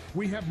you,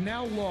 we have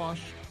now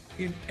lost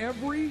in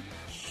every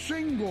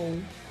single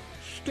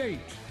state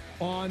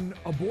on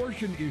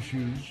abortion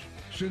issues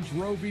since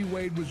Roe v.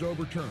 Wade was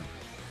overturned.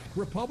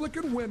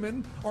 Republican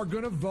women are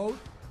going to vote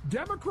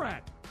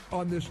Democrat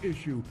on this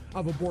issue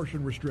of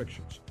abortion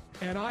restrictions.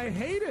 And I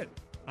hate it.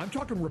 I'm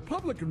talking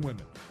Republican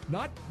women,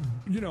 not,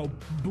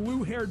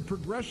 blue-haired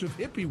progressive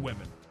hippie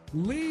women.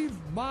 Leave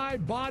my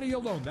body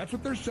alone. That's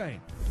what they're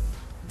saying.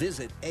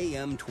 Visit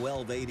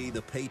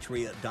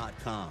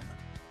am1280thepatriot.com.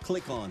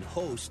 Click on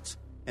hosts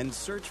and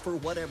search for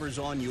whatever's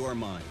on your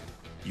mind.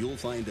 You'll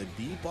find a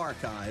deep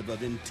archive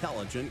of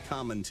intelligent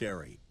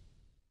commentary.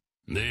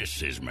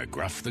 This is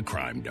McGruff the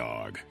Crime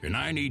Dog, and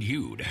I need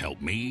you to help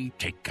me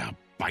take a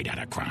bite out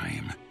of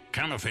crime.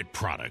 Counterfeit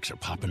products are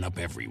popping up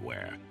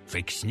everywhere.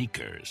 Fake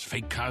sneakers,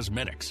 fake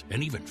cosmetics,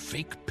 and even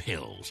fake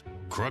pills.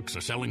 Crooks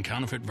are selling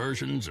counterfeit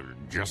versions of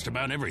just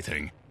about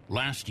everything.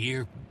 Last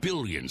year,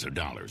 billions of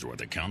dollars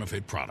worth of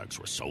counterfeit products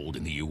were sold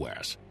in the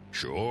U.S.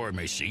 Sure, it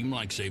may seem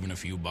like saving a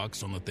few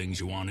bucks on the things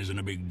you want isn't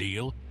a big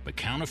deal, but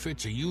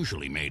counterfeits are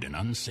usually made in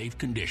unsafe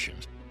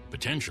conditions,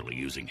 potentially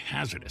using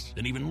hazardous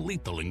and even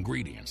lethal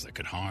ingredients that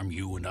could harm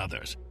you and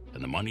others.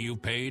 And the money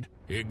you've paid,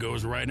 it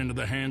goes right into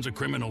the hands of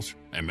criminals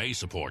and may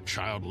support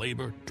child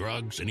labor,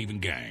 drugs, and even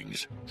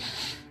gangs.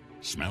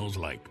 Smells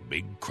like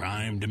big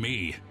crime to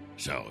me.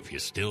 So if you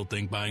still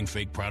think buying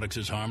fake products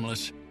is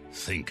harmless,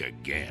 think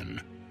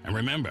again. And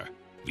remember,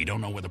 if you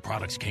don't know where the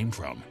products came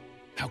from,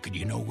 how could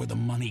you know where the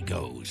money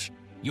goes?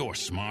 You're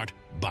smart,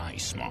 buy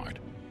smart.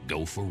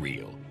 Go for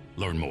real.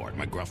 Learn more at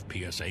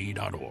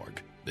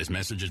mcgruffpsa.org. This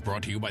message is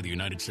brought to you by the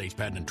United States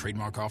Patent and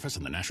Trademark Office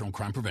and the National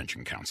Crime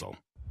Prevention Council.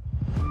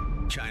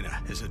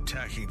 China is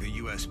attacking the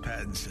U.S.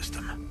 patent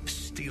system,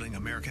 stealing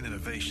American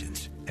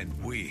innovations, and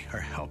we are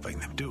helping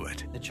them do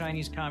it. The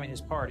Chinese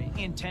Communist Party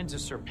intends to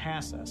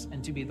surpass us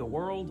and to be the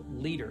world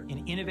leader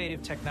in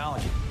innovative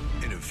technology.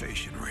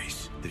 Innovation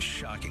Race, the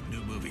shocking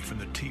new movie from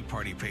the Tea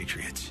Party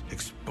Patriots,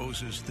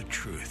 exposes the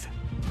truth.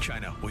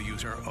 China will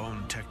use our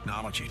own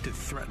technology to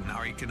threaten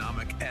our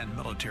economic and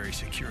military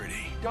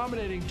security.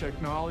 Dominating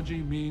technology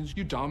means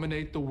you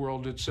dominate the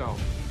world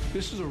itself.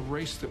 This is a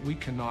race that we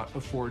cannot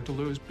afford to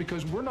lose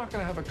because we're not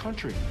going to have a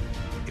country.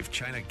 If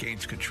China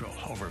gains control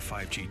over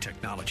 5G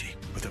technology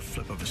with a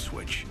flip of a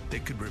switch, they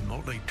could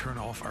remotely turn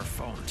off our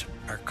phones,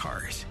 our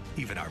cars,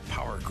 even our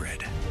power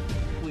grid.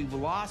 We've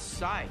lost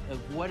sight of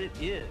what it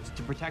is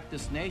to protect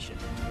this nation.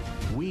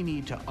 We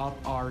need to up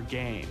our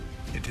game.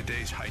 In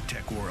today's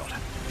high-tech world,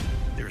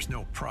 there's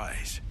no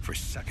prize for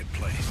second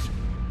place.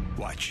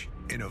 Watch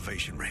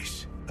Innovation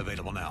Race.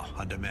 Available now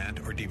on demand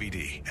or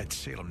DVD at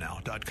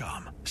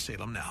salemnow.com.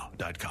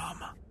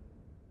 salemnow.com.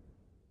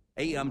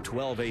 AM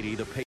 1280,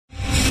 the pay.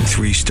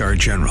 3-star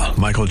General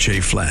Michael J.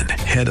 Flynn,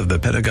 head of the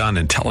Pentagon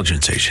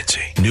Intelligence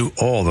Agency, knew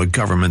all the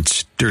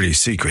government's dirty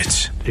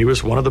secrets. He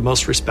was one of the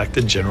most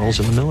respected generals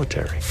in the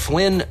military.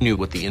 Flynn knew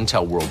what the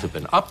intel world had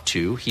been up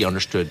to. He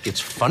understood its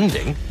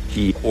funding.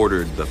 He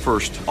ordered the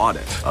first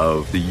audit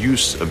of the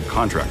use of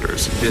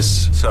contractors.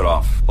 This set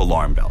off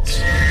alarm bells.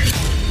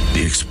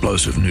 The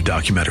explosive new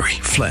documentary,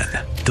 Flynn,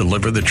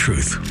 Deliver the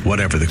Truth,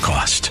 Whatever the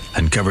Cost,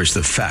 uncovers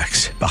the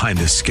facts behind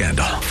this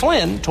scandal.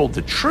 Flynn told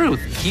the truth.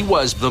 He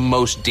was the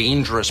most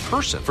dangerous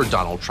person for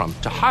Donald Trump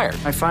to hire.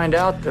 I find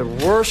out the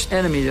worst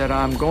enemy that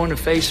I'm going to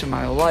face in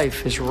my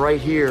life is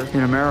right here in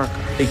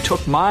America. They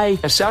took my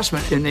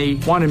assessment and they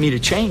wanted me to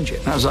change it.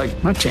 And I was like,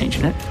 I'm not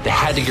changing it. They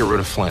had to get rid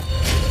of Flynn.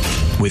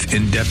 With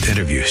in-depth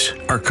interviews,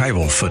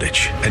 archival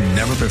footage, and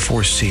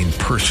never-before-seen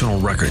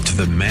personal records of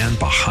the man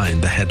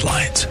behind the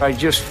headlines. I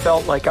just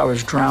felt like I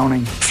was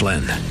drowning.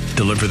 Flynn,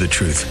 Deliver the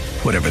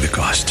Truth, Whatever the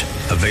Cost.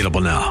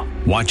 Available now.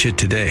 Watch it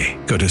today.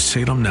 Go to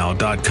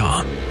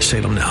salemnow.com.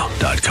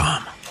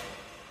 salemnow.com.